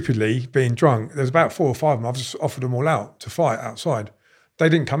 stupidly, being drunk. There's about 4 or 5 of them. I've just offered them all out to fight outside. They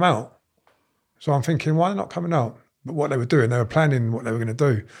didn't come out. So I'm thinking, why are they not coming out? But what they were doing, they were planning what they were going to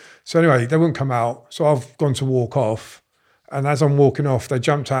do. So anyway, they wouldn't come out. So I've gone to walk off. And as I'm walking off, they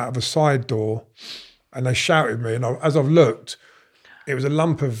jumped out of a side door and they shouted at me. And as I've looked, it was a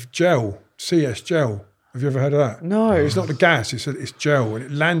lump of gel, CS gel. Have you ever heard of that? No. It's not the gas, it's gel. And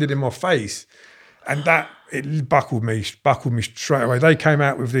it landed in my face. And it buckled me straight away. They came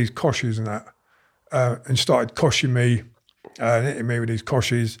out with these koshes and that, and started koshing me, and hitting me with these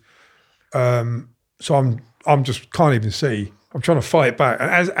koshes. So I'm just can't even see. I'm trying to fight back.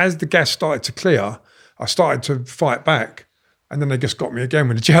 And as the gas started to clear, I started to fight back. And then they just got me again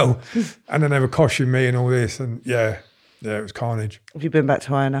with the gel. And then they were koshing me and all this. And yeah, it was carnage. Have you been back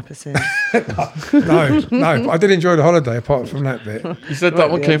to Iron Napa since? No. But I did enjoy the holiday apart from that bit. You said that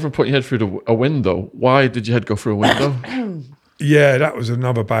one came from putting your head through a window. Why did your head go through a window? Yeah, that was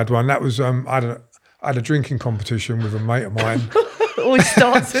another bad one. That was, I had a drinking competition with a mate of mine. Always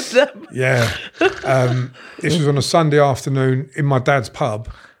starts with them. Yeah. This was on a Sunday afternoon in my dad's pub.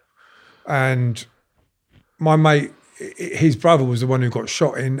 And my mate, his brother was the one who got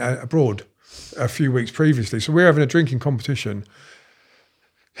shot in abroad a few weeks previously. So we're having a drinking competition.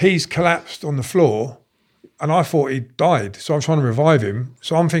 He's collapsed on the floor and I thought he'd died. So I'm trying to revive him.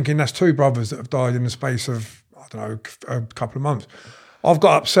 So I'm thinking that's 2 brothers that have died in the space of, I don't know, a couple of months. I've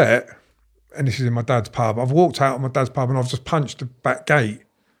got upset, and this is in my dad's pub. I've walked out of my dad's pub and I've just punched the back gate.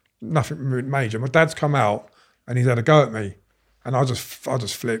 Nothing major. My dad's come out and he's had a go at me. And I just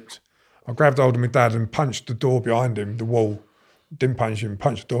flipped. I grabbed hold of my dad and punched the door behind him, the wall. Didn't punch him,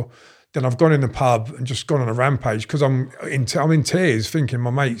 punched the door. Then I've gone in the pub and just gone on a rampage because I'm in tears thinking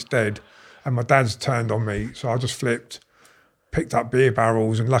my mate's dead and my dad's turned on me. So I just flipped, picked up beer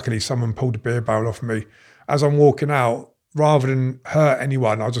barrels, and luckily someone pulled a beer barrel off me. As I'm walking out, rather than hurt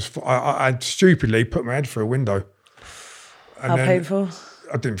anyone, I stupidly put my head through a window. And How painful?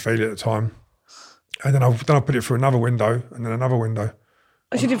 I didn't feel it at the time. And then I put it through another window and then another window.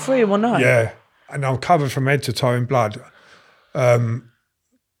 Oh, you did 3 in one night? Yeah. And I'm covered from head to toe in blood.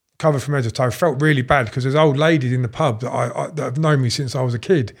 Covered from head to toe. Felt really bad because there's old ladies in the pub that have known me since I was a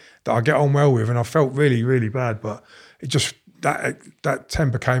kid that I get on well with, and I felt really, really bad. But it just, that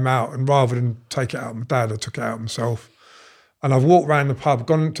temper came out, and rather than take it out on my dad, I took it out on myself. And I've walked around the pub,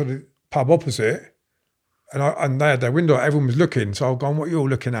 gone to the pub opposite, and they had their window, everyone was looking. So I've gone, what are you all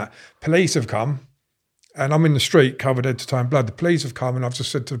looking at? Police have come, and I'm in the street covered head to toe in blood. The police have come, and I've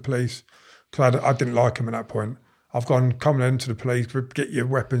just said to the police, because I didn't like them at that point, I've gone, come in to the police, get your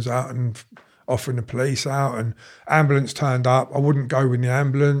weapons out, and offering the police out, and ambulance turned up. I wouldn't go with the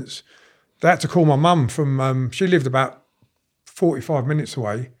ambulance. They had to call my mum from, she lived about 45 minutes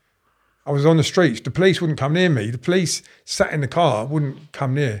away. I was on the streets. The police wouldn't come near me. The police sat in the car, wouldn't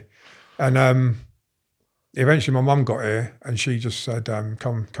come near. And eventually my mum got here and she just said,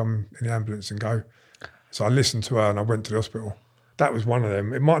 come in the ambulance and go. So I listened to her and I went to the hospital. That was one of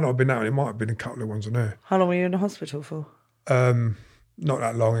them. It might not have been that one. It might have been a couple of ones on there. How long were you in the hospital for? Not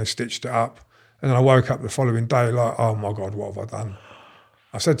that long. I stitched it up. And then I woke up the following day like, oh my God, what have I done?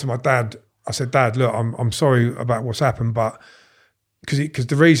 I said to my dad, Dad, look, I'm sorry about what's happened, but because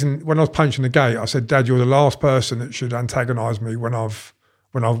the reason when I was punching the gate, I said, "Dad, you're the last person that should antagonise me when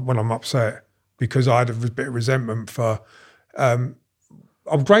I'm upset," because I had a bit of resentment for.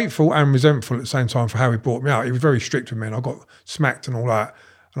 I'm grateful and resentful at the same time for how he brought me out. He was very strict with me, and I got smacked and all that.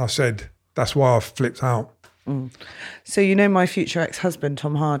 And I said, "That's why I flipped out." So you know my future ex-husband,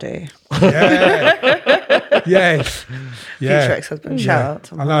 Tom Hardy. Yeah, yes, yeah. Future ex-husband. Shout out,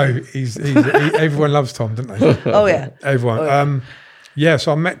 Tom. I know everyone loves Tom, don't they? Oh yeah, Everyone. Oh, yeah.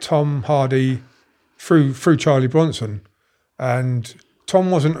 So I met Tom Hardy through Charlie Bronson, and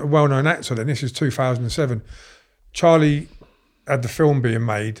Tom wasn't a well-known actor then. This is 2007. Charlie had the film being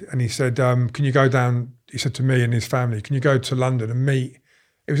made, and he said, "Can you go down?" He said to me and his family, "Can you go to London and meet?"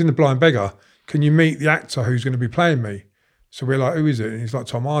 It was in The Blind Beggar. "Can you meet the actor who's going to be playing me?" So we're like, "Who is it?" And he's like,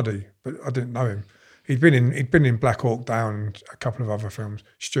 "Tom Hardy," but I didn't know him. He'd been in Black Hawk Down and a couple of other films,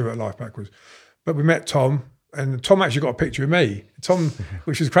 Stuart Life Backwards. But we met Tom, and Tom actually got a picture of me. Tom,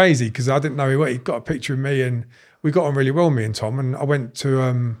 which was crazy because I didn't know he got a picture of me, and we got on really well, me and Tom. And I went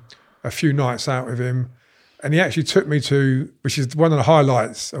to a few nights out with him, and he actually took me to, which is one of the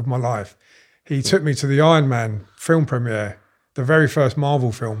highlights of my life. He took me to the Iron Man film premiere, the very first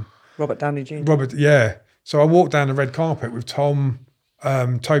Marvel film. Robert Downey Jr. Yeah. So I walked down the red carpet with Tom,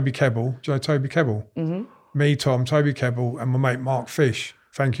 Toby Kebbell. Do you know Toby Kebbell? Mm-hmm. Me, Tom, Toby Kebbell, and my mate Mark Fish.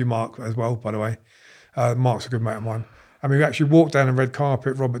 Thank you, Mark, as well, by the way. Mark's a good mate of mine. And we actually walked down the red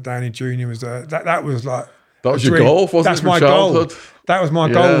carpet. Robert Downey Jr. was there. That was like... That was your goal, wasn't That's it, my childhood? goal. That was my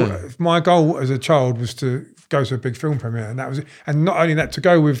goal. My goal as a child was to go to a big film premiere, and that was it. And not only that, to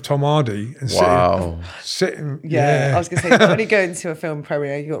go with Tom Hardy and sitting. Yeah, I was going to say, when you go into a film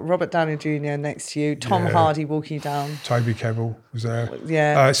premiere, you got Robert Downey Jr. next to you, Tom Hardy walking you down. Toby Kebbell was there.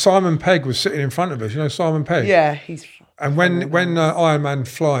 Yeah. Simon Pegg was sitting in front of us. You know Simon Pegg? Yeah, he's. And when Iron Man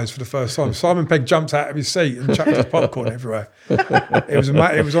flies for the first time, Simon Pegg jumped out of his seat and chucked his popcorn everywhere. It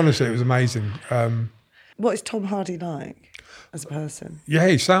was honestly, it was amazing. What is Tom Hardy like as a person? Yeah,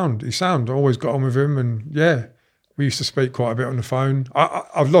 he's sound. I always got on with him, and yeah, we used to speak quite a bit on the phone.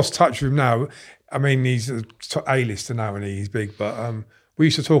 I've lost touch with him now. I mean, he's A-lister now, and he's big, but we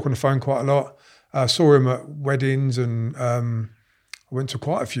used to talk on the phone quite a lot. Saw him at weddings, and I went to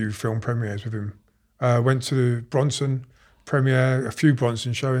quite a few film premieres with him. Went to the Bronson premiere, a few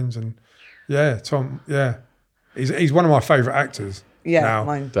Bronson showings, and yeah, Tom, yeah, he's one of my favourite actors. Yeah, now.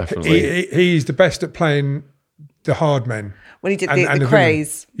 mine. Definitely. He's the best at playing the hard men. When he did the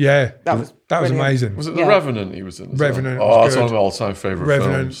Craze. Yeah, that was amazing. Was it The Revenant he was in? Revenant. Oh, that's one of my all-time favourite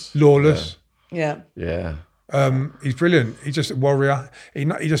films. Lawless. Yeah. He's brilliant. He's just a warrior.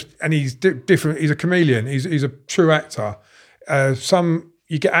 He's different. He's a chameleon. He's a true actor.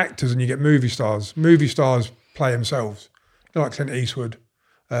 You get actors and you get movie stars. Movie stars play themselves, like Clint Eastwood,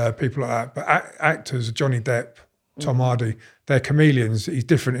 people like that. But actors, Johnny Depp, Tom Hardy, they're chameleons. He's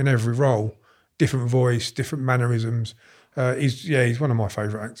different in every role, different voice, different mannerisms. He's one of my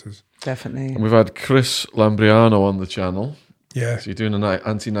favourite actors. Definitely. And we've had Chris Lambriano on the channel. Yeah. So you're doing an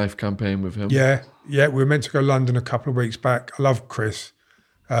anti-knife campaign with him. Yeah. We were meant to go to London a couple of weeks back. I love Chris.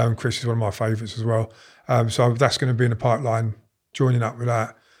 Chris is one of my favourites as well. So that's going to be in the pipeline, joining up with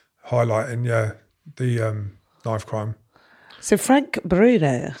that, highlighting the knife crime. So Frank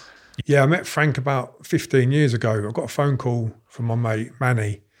Bruno. Yeah, I met Frank about 15 years ago. I got a phone call from my mate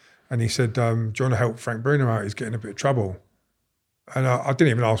Manny, and he said, "Do you want to help Frank Bruno out? He's getting a bit of trouble." And I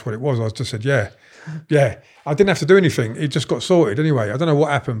didn't even ask what it was. I just said, "Yeah." I didn't have to do anything. It just got sorted anyway. I don't know what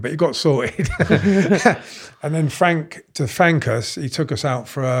happened, but it got sorted. And then Frank, to thank us, he took us out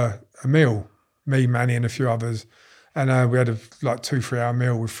for a meal, me, Manny, and a few others. And we had a 2-3 hour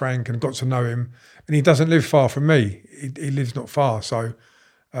meal with Frank and got to know him. And he doesn't live far from me. He lives not far, so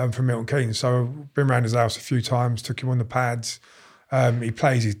from Milton Keynes. So I've been around his house a few times, took him on the pads. He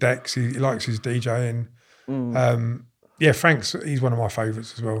plays his decks. He likes his DJing. He's one of my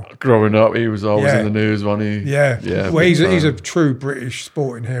favourites as well. Growing up, he was always in the news, wasn't he? Yeah. Well, he's a true British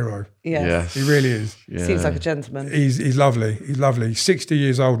sporting hero. Yes. He really is. Yeah. Seems like a gentleman. He's lovely. He's lovely. 60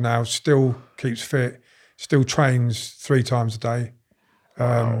 years old now, still keeps fit, still trains 3 times a day.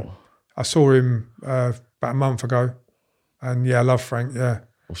 Wow. I saw him about a month ago, and I love Frank. Yeah.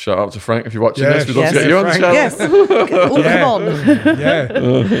 Well, shout out to Frank if you're watching this. We'd love to get you on the Frank. channel. Yes. Come on.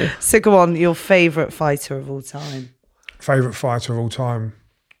 Yeah. So go on, your favourite fighter of all time? Favourite fighter of all time.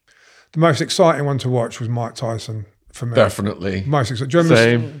 The most exciting one to watch was Mike Tyson for me. Definitely. Most exciting. Do you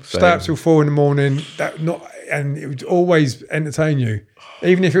remember stay up till 4 a.m, and it would always entertain you.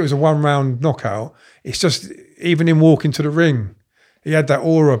 Even if it was a 1-round knockout, it's just, even him walking to the ring, he had that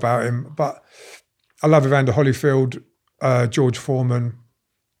aura about him. But I love Evander Holyfield, George Foreman,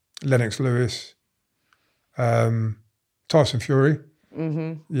 Lennox Lewis, Tyson Fury.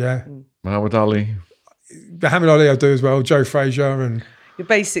 Yeah. Muhammad Ali. Muhammad Ali I do as well, Joe Frazier and... You're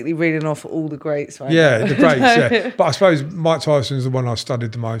basically reading off all the greats, right? Yeah, the greats, yeah. But I suppose Mike Tyson's the one I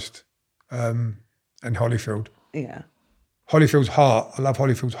studied the most, and Holyfield. Yeah. Holyfield's heart, I love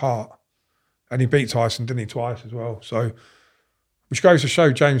Holyfield's heart. And he beat Tyson, didn't he, twice as well. So, which goes to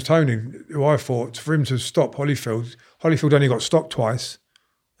show James Toney, who I thought, for him to stop Holyfield only got stopped twice,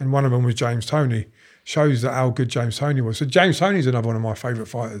 and one of them was James Toney. Shows that how good James Toney was. So James Toney's another one of my favourite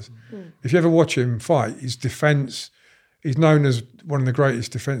fighters. If you ever watch him fight, his defence, he's known as one of the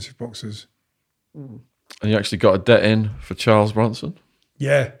greatest defensive boxers. And you actually got a debt in for Charles Bronson?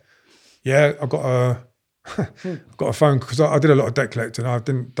 Yeah. I got a phone because I did a lot of debt collecting. I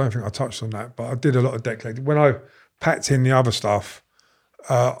don't think I touched on that, but I did a lot of debt collecting. When I packed in the other stuff,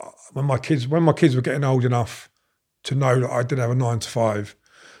 when my kids were getting old enough to know that I did have a 9 to 5,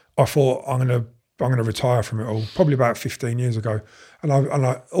 I thought I'm gonna retire from it all. Probably about 15 years ago, and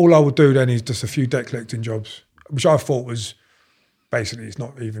all I would do then is just a few debt collecting jobs, which I thought was basically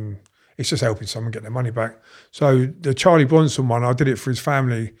it's just helping someone get their money back. So the Charlie Bronson one, I did it for his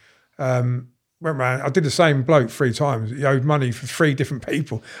family. Went round, I did the same bloke 3 times. He owed money for 3 different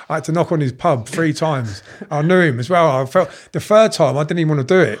people. I had to knock on his pub 3 times. I knew him as well. I felt the 3rd time I didn't even want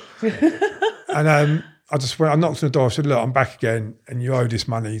to do it. And I knocked on the door. I said, "Look, I'm back again, and you owe this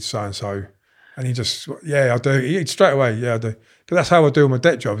money, so and so." And he just, "Yeah, I do." He straight away, "Yeah, I do." Because that's how I do my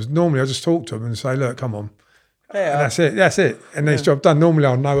debt jobs. Normally, I just talk to him and say, "Look, come on." And that's it. And then his job done. Normally,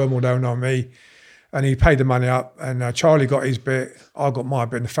 I'll know him or they'll know me. And he paid the money up, and Charlie got his bit. I got my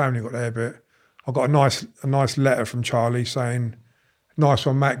bit, and the family got their bit. I got a nice letter from Charlie saying, "Nice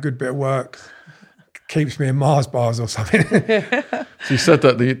one, Matt, good bit of work. Keeps me in Mars bars or something." So you said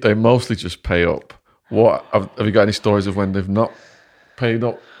that they mostly just pay up. What have you got any stories of when they've not paid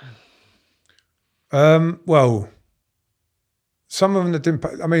up? Well, some of them that didn't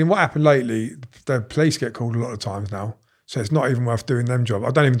pay, I mean, what happened lately, the police get called a lot of times now, so it's not even worth doing them job.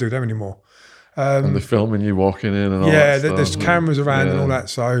 I don't even do them anymore. And they're filming you walking in and all that. Yeah, stuff. there's cameras around and all that.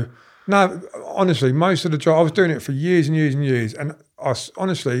 So, no, honestly, most of the job, I was doing it for years and years and years. And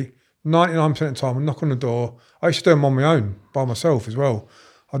honestly, 99% of the time, I'd knock on the door. I used to do them on my own, by myself as well.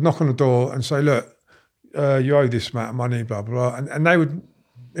 I'd knock on the door and say, "Look, you owe this amount of money, blah, blah, blah." And they would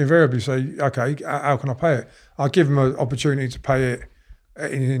invariably say, "Okay, how can I pay it?" I'd give them an opportunity to pay it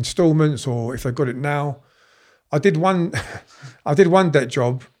in instalments or if they've got it now. I did one debt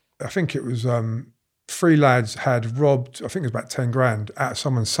job. I think it was 3 lads had robbed, I think it was about 10 grand out of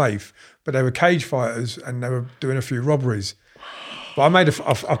someone's safe, but they were cage fighters and they were doing a few robberies. But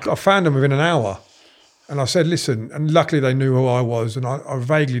I found them within an hour, and I said, "Listen," and luckily they knew who I was, and I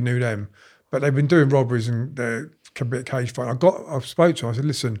vaguely knew them, but they've been doing robberies and they're a bit cage fighting. I spoke to them, I said,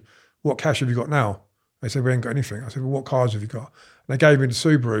 "Listen, what cash have you got now?" They said, "We ain't got anything." I said, "Well, what cars have you got?" And they gave me the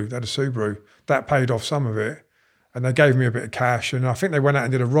Subaru. They had a Subaru. That paid off some of it. And they gave me a bit of cash. And I think they went out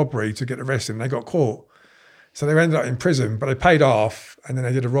and did a robbery to get arrested, and they got caught. So they ended up in prison, but they paid half, and then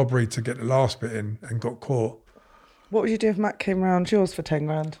they did a robbery to get the last bit in and got caught. What would you do if Matt came round yours for 10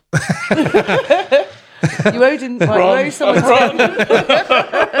 grand? You owed him, like, you owe someone 10.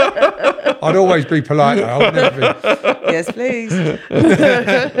 I'd always be polite though. I would never be. Yes, please.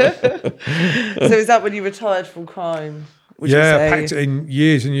 So is that when you retired from crime? Yeah, I packed it in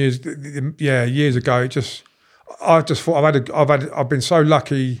years and years. Yeah, years ago. I just thought I've been so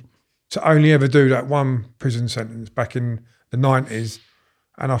lucky to only ever do that one prison sentence back in the 90s.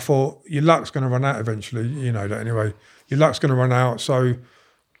 And I thought, your luck's going to run out eventually. You know that anyway. Your luck's going to run out. So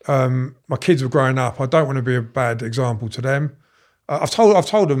my kids were growing up. I don't want to be a bad example to them. I've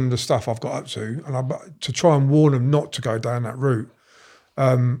told them the stuff I've got up to, and to try and warn them not to go down that route.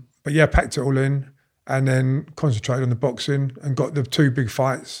 But yeah, packed it all in, and then concentrated on the boxing, and got the 2 big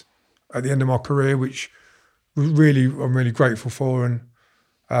fights at the end of my career, which I'm really grateful for. And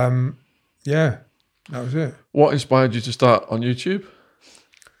yeah, that was it. What inspired you to start on YouTube?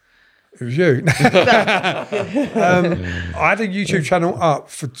 It was you. I had a YouTube channel up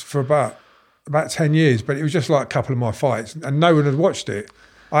for about 10 years, but it was just like a couple of my fights, and no one had watched it.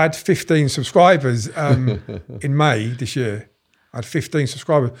 I had 15 subscribers in May this year. I had 15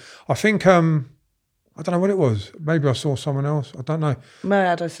 subscribers. I think, I don't know what it was. Maybe I saw someone else. I don't know.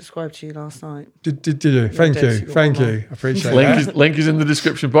 Mad, I subscribed to you last night. Did you? Thank you. Thank you. I appreciate that. Link is in the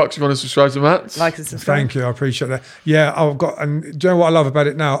description box if you want to subscribe to Matt. Like and subscribe. Thank you. I appreciate that. Yeah, and do you know what I love about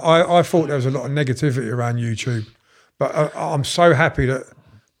it now? I thought there was a lot of negativity around YouTube, but I'm so happy that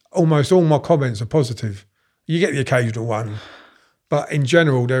almost all my comments are positive. You get the occasional one, but in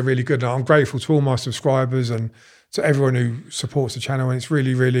general, they're really good. And I'm grateful to all my subscribers and to everyone who supports the channel. And it's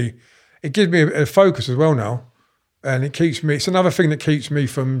really, really, it gives me a focus as well now. And it's another thing that keeps me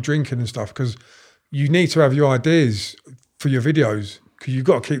from drinking and stuff, because you need to have your ideas for your videos, because you've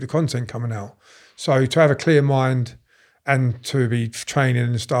got to keep the content coming out. So to have a clear mind and to be training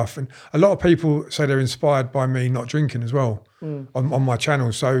and stuff. And a lot of people say they're inspired by me not drinking as well on my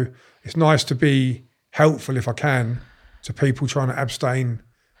channel. So it's nice to be helpful, if I can, to people trying to abstain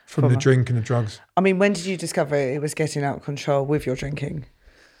from the drink and the drugs. I mean, when did you discover it was getting out of control with your drinking?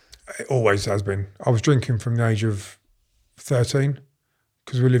 It always has been. I was drinking from the age of 13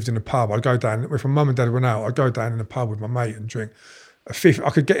 because we lived in a pub. I'd go down, if my mum and dad went out, I'd go down in a pub with my mate and drink. I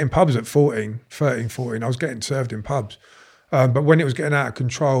could get in pubs at 13, 14. I was getting served in pubs. But when it was getting out of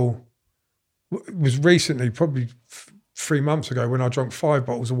control, it was recently, probably 3 months ago, when I drank 5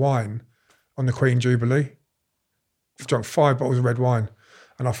 bottles of wine on the Queen Jubilee. I drank 5 bottles of red wine.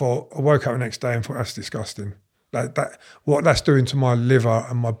 And I woke up the next day and thought, that's disgusting. What that's doing to my liver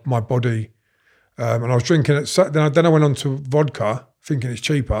and my body. And I was drinking it. Then I went on to vodka, thinking it's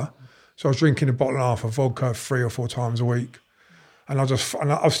cheaper. So I was drinking a bottle and a half of vodka 3 or 4 times a week. And I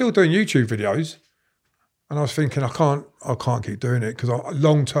was still doing YouTube videos. And I was thinking, I can't keep doing it, because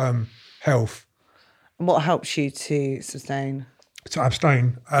long-term health. And what helps you to sustain? To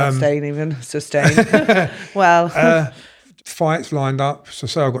abstain. Sustain. Well. Fights lined up. So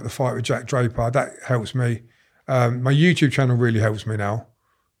say I've got the fight with Jack Draper, that helps me. My YouTube channel really helps me now,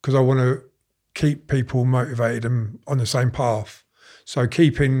 because I want to keep people motivated and on the same path. So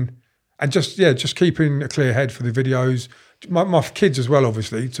keeping a clear head for the videos. My kids as well,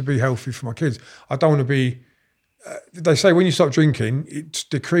 obviously, to be healthy for my kids. I don't want to be... they say when you stop drinking, it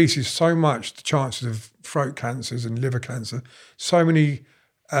decreases so much the chances of throat cancers and liver cancer. So many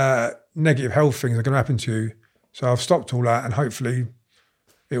negative health things are going to happen to you. So I've stopped all that, and hopefully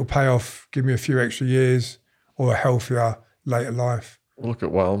it'll pay off, give me a few extra years or a healthier later life. Look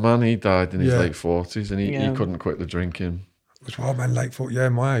at Wildman, he died in his late 40s and he couldn't quit the drinking. It was Wildman late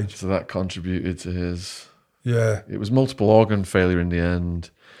 40s, my age. So that contributed to his... Yeah. It was multiple organ failure in the end,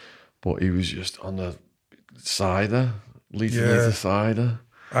 but he was just on the cider, liter cider.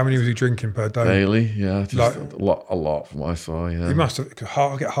 How many was he drinking per day? Daily, yeah. Just a lot from what I saw, yeah. He must have get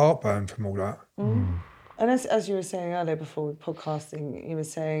heartburn from all that. And as you were saying earlier before with podcasting, you were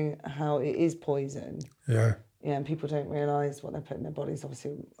saying how it is poison. Yeah. Yeah, and people don't realise what they put in their bodies.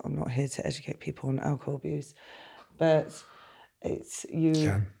 Obviously, I'm not here to educate people on alcohol abuse, but it's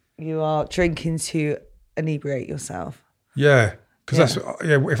you are drinking to inebriate yourself. Yeah, because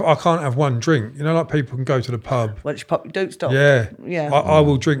if I can't have one drink, like people can go to the pub. Once you pop, don't stop. Yeah. I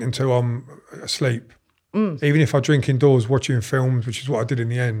will drink until I'm asleep. Even if I drink indoors watching films, which is what I did in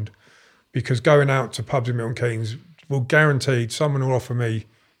the end. Because going out to pubs in Milton Keynes will guaranteed someone will offer me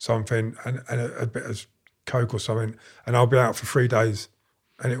something and a bit of Coke or something, and I'll be out for 3 days,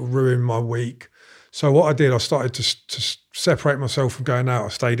 and it will ruin my week. So what I did, I started to separate myself from going out. I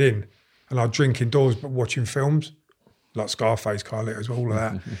stayed in, and I'd drink indoors, but watching films like Scarface, Carlitos, all of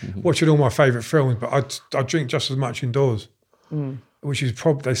that, watching all my favourite films. But I'd drink just as much indoors, which is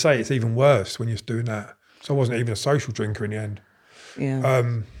probably, they say it's even worse when you're doing that. So I wasn't even a social drinker in the end.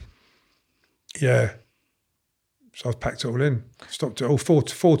 Yeah. Yeah. So I've packed it all in. Stopped it all.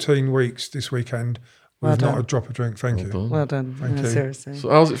 14 weeks this weekend with not a drop of drink. Thank you. Well done. Thank you. Seriously. So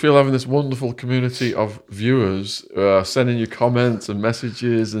how does it feel having this wonderful community of viewers sending you comments and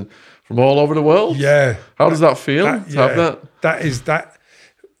messages and from all over the world? Yeah. How does that feel to have that?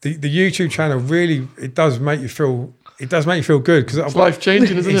 The YouTube channel really, it does make you feel good, because it's life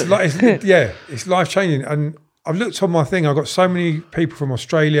changing, isn't it? It's life changing. And I've looked on my thing. I've got so many people from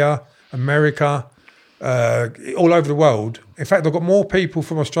Australia, America, all over the world. In fact, I've got more people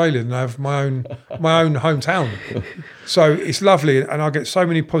from Australia than I have my own hometown. So it's lovely, and I get so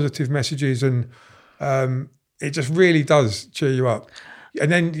many positive messages, and it just really does cheer you up. And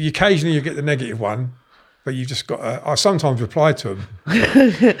then occasionally you get the negative one, but you just got to, I sometimes reply to them.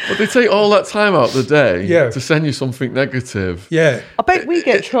 But they take all that time out of the day to send you something negative. Yeah. I bet we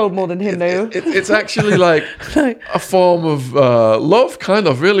get trolled more than him, though. It's actually like a form of love, kind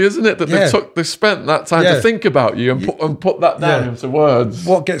of, really, isn't it? That they spent that time to think about you and put that down into words.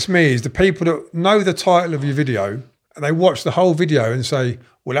 What gets me is the people that know the title of your video and they watch the whole video and say,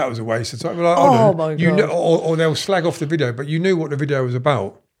 well, that was a waste of time. Like, my God. Or they'll slag off the video, but you knew what the video was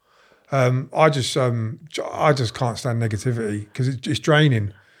about. I just can't stand negativity, because it's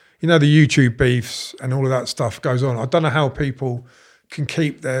draining. The YouTube beefs and all of that stuff goes on. I don't know how people can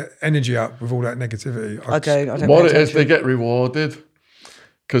keep their energy up with all that negativity. I don't. What it is, they get rewarded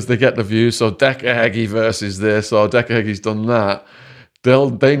because they get the views. So Decaheggy versus this, or Decaheggy's done that.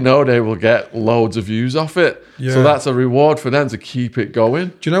 they know they will get loads of views off it. Yeah. So that's a reward for them to keep it going.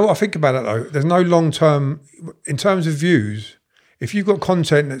 Do you know what I think about that though? There's no long-term, in terms of views, if you've got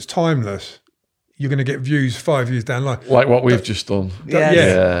content that's timeless, you're going to get views 5 years down the line. Like what we've just done.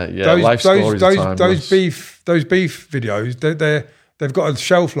 Yeah. Yeah. Life stories are timeless. Those beef videos, they've got a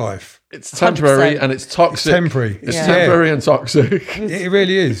shelf life. It's temporary 100%. and it's toxic. It's temporary. It's temporary and toxic. It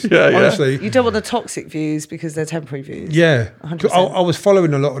really is. Yeah. Honestly. You don't want the toxic views because they're temporary views. Yeah. 100%. I was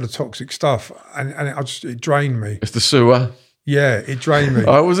following a lot of the toxic stuff and it drained me. It's the sewer. Yeah, it drained me.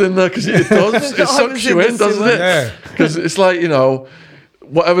 I was in there because it does. It sucks you in, doesn't it? Yeah. Because it's like,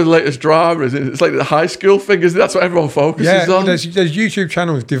 whatever the latest drama is, it's like the high school thing, isn't it? That's what everyone focuses on. There's YouTube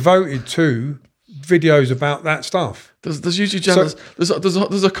channels devoted to videos about that stuff. There's YouTube channels.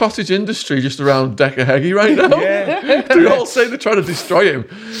 There's a cottage industry just around Decker Heggie right now. Yeah. They're all saying they're trying to destroy him,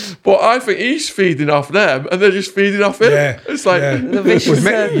 but I think he's feeding off them, and they're just feeding off him. Yeah. It's like The vicious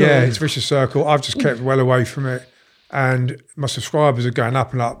circle. Yeah, it's a vicious circle. I've just kept well away from it, and my subscribers are going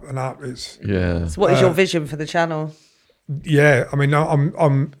up and up and up. It's So what is your vision for the channel? yeah. I mean,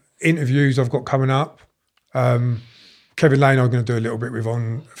 I'm interviews I've got coming up. Kevin Lane, I'm going to do a little bit with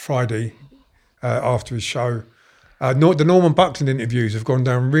on Friday after his show. The Norman Buckland interviews have gone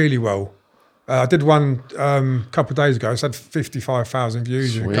down really well. I did one a couple of days ago. It's had 55,000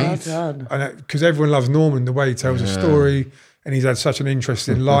 views. Sweet. Well done. And because everyone loves Norman, the way he tells a story, and he's had such an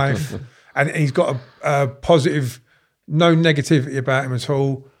interesting life, and he's got a positive, no negativity about him at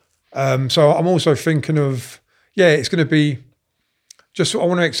all. So I'm also thinking of, it's going to be just, I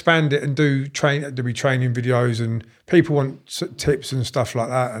want to expand it and do training videos, and people want tips and stuff like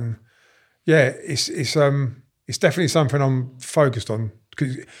that. And it's definitely something I'm focused on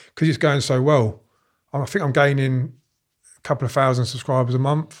because it's going so well. I think I'm gaining a couple of thousand subscribers a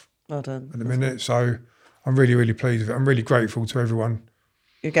month Well done. at the minute. So I'm really, really pleased with it. I'm really grateful to everyone.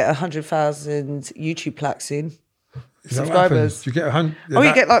 You get 100,000 YouTube plaques soon. Is that what happens? Subscribers. Do you get 100?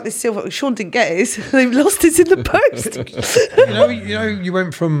 You get like this silver. Sean didn't get his. They've lost it in the post. you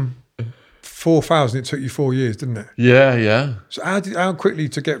went from 4,000. It took you 4 years, didn't it? Yeah. So how quickly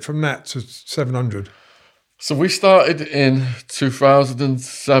to get from that to 700? So we started in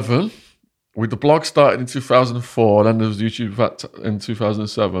 2007. The blog started in 2004, and then there was YouTube in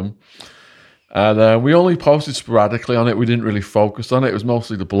 2007. And we only posted sporadically on it. We didn't really focus on it. It was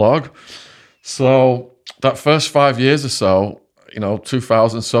mostly the blog. So that first 5 years or so,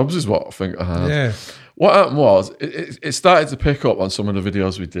 2,000 subs is what I think I had. Yeah. What happened was, it started to pick up on some of the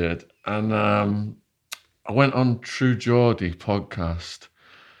videos we did. And I went on True Geordie podcast.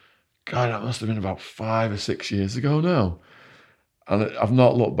 God, that must have been about 5 or 6 years ago now. And I've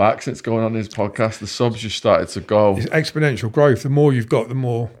not looked back since going on his podcast. The subs just started to go. It's exponential growth. The more you've got, the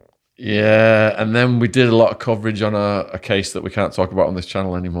more. Yeah, and then we did a lot of coverage on a case that we can't talk about on this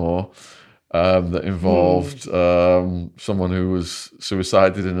channel anymore that involved someone who was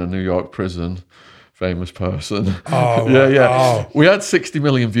suicided in a New York prison, famous person. Oh, yeah. Oh. We had 60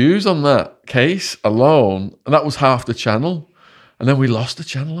 million views on that case alone, and that was half the channel. And then we lost the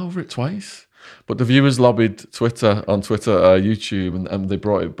channel over it twice. But the viewers lobbied YouTube, and they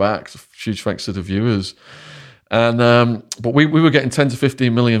brought it back. So huge thanks to the viewers. And but we were getting 10 to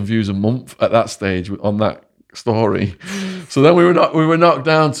 15 million views a month at that stage on that story. So then we were knocked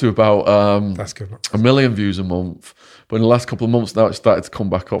down to about That's good. 1 million views a month. But in the last couple of months now, it started to come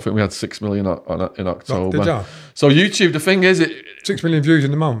back up. I think we had 6 million in October. Did ya? So YouTube, the thing is, 6 million views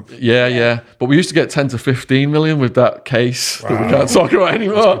in a month. yeah. But we used to get 10 to 15 million with that case that we can't talk about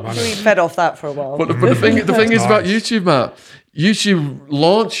anymore. We fed off that for a while. But the thing is about YouTube, Matt, YouTube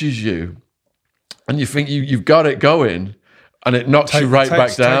launches you, and you think you've got it going, and it knocks you right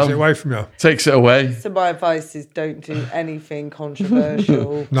back down. Takes it away from you. Takes it away. So my advice is don't do anything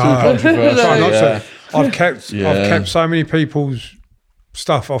controversial. No, controversial, try not yeah. to. I've kept so many people's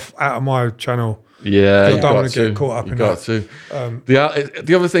stuff out of my channel. Yeah, I you don't got want to get caught up you in got that. to.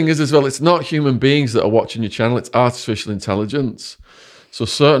 The other thing is as well, it's not human beings that are watching your channel, it's artificial intelligence. So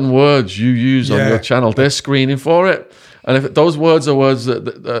certain words you use on your channel, they're screening for it. And if those words are words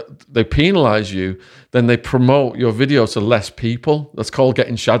that they penalise you, then they promote your video to less people. That's called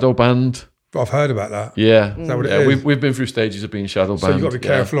getting shadow banned. I've heard about that. Yeah. Is that what it is? We've been through stages of being shadow banned. So you've got to be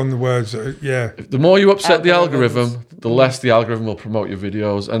careful on the words. The more you upset the algorithm, the less the algorithm will promote your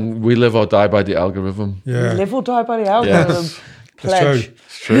videos. And we live or die by the algorithm. Yeah. Live or die by the algorithm. Yes. Pledge.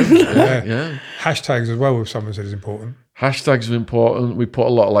 That's true. It's true. Yeah. Yeah. Hashtags as well, if someone said is important. Hashtags are important. We put a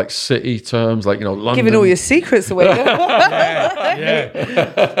lot of like city terms, like, you know, London. Giving all your secrets away.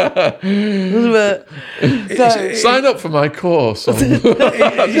 Sign up for my course.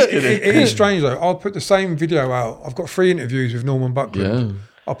 It is strange though. I'll put the same video out. I've got 3 interviews with Norman Buckland. Yeah.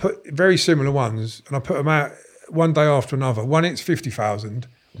 I'll put very similar ones, and I put them out one day after another. One it's 50,000,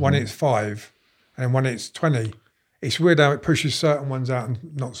 one it's 5, and one it's 20. It's weird how it pushes certain ones out and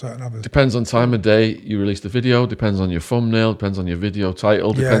not certain others. Depends on time of day you release the video, depends on your thumbnail, depends on your video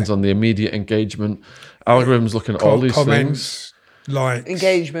title, depends on the immediate engagement. Algorithms looking at all these comments, things. Likes.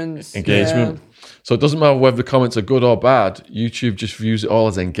 Engagement. Yeah. So it doesn't matter whether the comments are good or bad. YouTube just views it all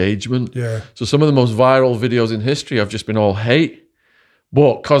as engagement. Yeah. So some of the most viral videos in history have just been all hate.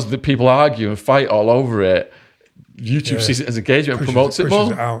 But because the people argue and fight all over it, YouTube sees it as engagement and promotes it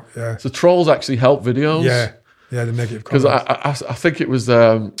more. It out, So trolls actually help videos. Yeah, the negative Because comments. I think it was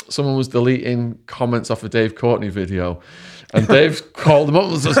someone was deleting comments off a Dave Courtney video, and Dave called them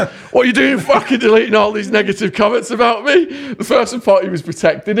up and says, "What are you doing, fucking deleting all these negative comments about me?" The person thought he was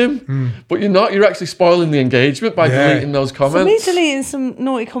protecting him, but you're not. You're actually spoiling the engagement by deleting those comments. For me deleting some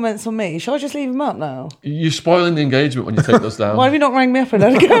naughty comments on me, should I just leave them up now? You're spoiling the engagement when you take those down. Why have you not rang me up and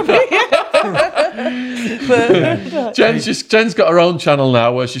had a go at me? Jen's got her own channel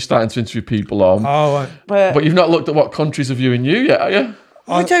now where she's starting to interview people on. Oh, right. But you've not looked at what countries are viewing you yet, have you?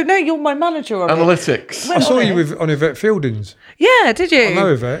 I don't know. You're my manager on Analytics. I saw you on Yvette Fielding's. Yeah, did you? I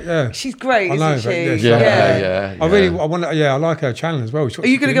know Yvette, yeah. She's great, I know isn't Yvette, she? Yeah. I like her channel as well. Are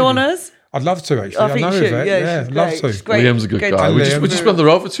you going to go on hers? I'd love to actually. I think know you should. Yvette. Yeah, I'd love to. She's great. Liam's a good guy. And We Liam. just went the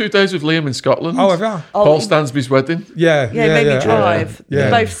road for 2 days with Liam in Scotland. Oh, have you? Paul Stansby's wedding. Yeah, Yeah, he made me drive. Yeah.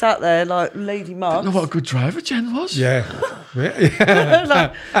 We both sat there like lady I mugs. know what a good driver Jen was. Yeah.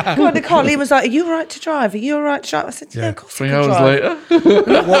 Like, go in the car. Liam was like, "Are you all right to drive? Are you all right to drive?" I said, "Yeah, of course." 3 I can hours drive.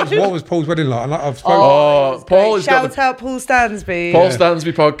 later. what was Paul's wedding like? I've spoken. Paul has got Shout out Paul Stansby. Paul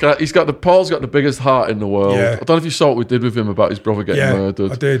Stansby podcast. Paul's got the biggest heart in the world. Yeah. I don't know if you saw what we did with him about his brother getting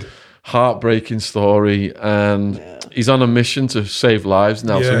murdered. I did. Heartbreaking story, and he's on a mission to save lives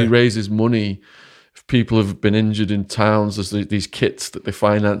now. So he raises money if people have been injured in towns. There's these kits that they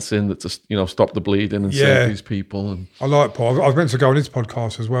finance in that just stop the bleeding and save these people. And I like Paul. I was meant to go on his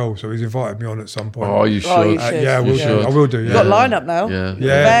podcast as well, so he's invited me on at some point. oh, you should. Oh, you should. Yeah, I will do. You've Yeah, got lineup now. Yeah.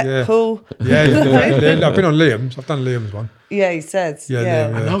 Yvette, Paul. yeah. I've been on Liam's. I've done Liam's one. Yeah, he said. Yeah.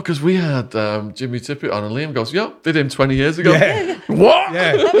 No, because we had Jimmy Tippett on, and Liam goes, did him 20 years ago. Yeah. What?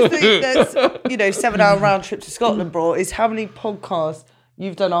 Yeah. That was the 7-hour round trip to Scotland brought is how many podcasts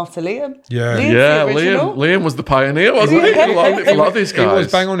you've done after Liam. Yeah. Liam's the original. Liam was the pioneer, wasn't he? A lot of these guys. He was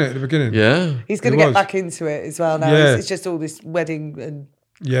bang on it at the beginning. Yeah. He's going to get back into it as well now. Yeah. It's just all this wedding and...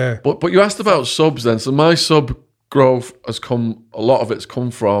 Yeah. But you asked about subs then. So my sub growth has come, a lot of it's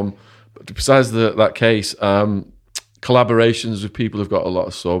come from, besides that case, collaborations with people who've got a lot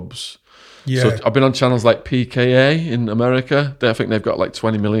of subs. Yeah. So I've been on channels like PKA in America. I think they've got like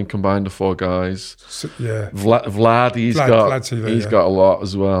 20 million combined, the 4 guys. Yeah. Vlad, he's got a lot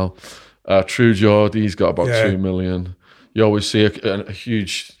as well. True Geordie, he's got about 2 million. You always see a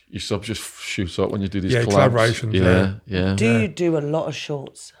huge, your subs just shoot up when you do these collabs. Collaborations. Yeah. Do you do a lot of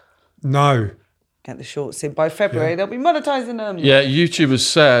shorts? No. Get the shorts in by February. They'll be monetizing them. Yeah, YouTube has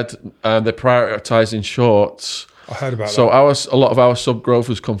said they're prioritising shorts. I heard about that. So a lot of our sub growth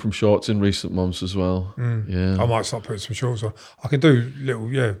has come from shorts in recent months as well. Yeah. I might start putting some shorts on. I can do little,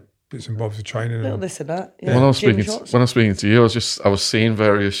 bits and bobs of training. Little And, this and that. Yeah. When I was speaking to you, I was seeing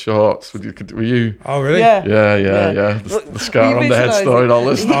various shorts. Were you? oh, really? Yeah. Yeah. The scar on the head story and all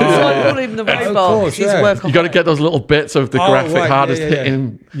this. So I call him the robot. course, He's yeah. work You got to get those little bits of the graphic hardest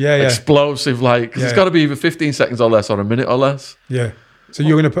hitting, explosive, because it's got to be either 15 seconds or less or a minute or less. Yeah. So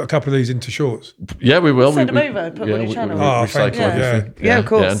you're going to put a couple of these into shorts? Yeah, we will. Send them over, put them on your channel. Thank you. everything. Yeah, of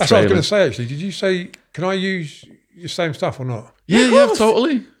course. and That's what I was going to trailers. say, actually. Did you say, can I use your same stuff or not? Yeah,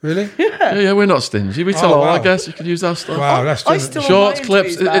 totally. Really? Yeah, we're not stingy. We tell all wow. our guests you can use our stuff. Wow, that's I just, still Shorts, want my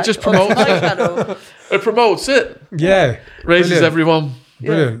clips, interviews it just back on promotes my it. channel. It promotes it. yeah. Raises Brilliant. everyone.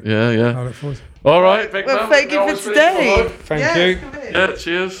 Brilliant. Yeah. I look forward to it. All right. Big Well, man. thank you Always for finish today. with Thank you. come in. Yeah,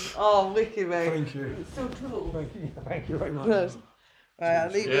 cheers. Oh, wicked, mate. Thank you. It's so cool. Thank you very much. Right,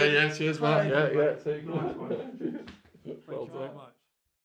 I'll leave you. Yeah, cheers, man. Yeah. Take care. Thank you very much.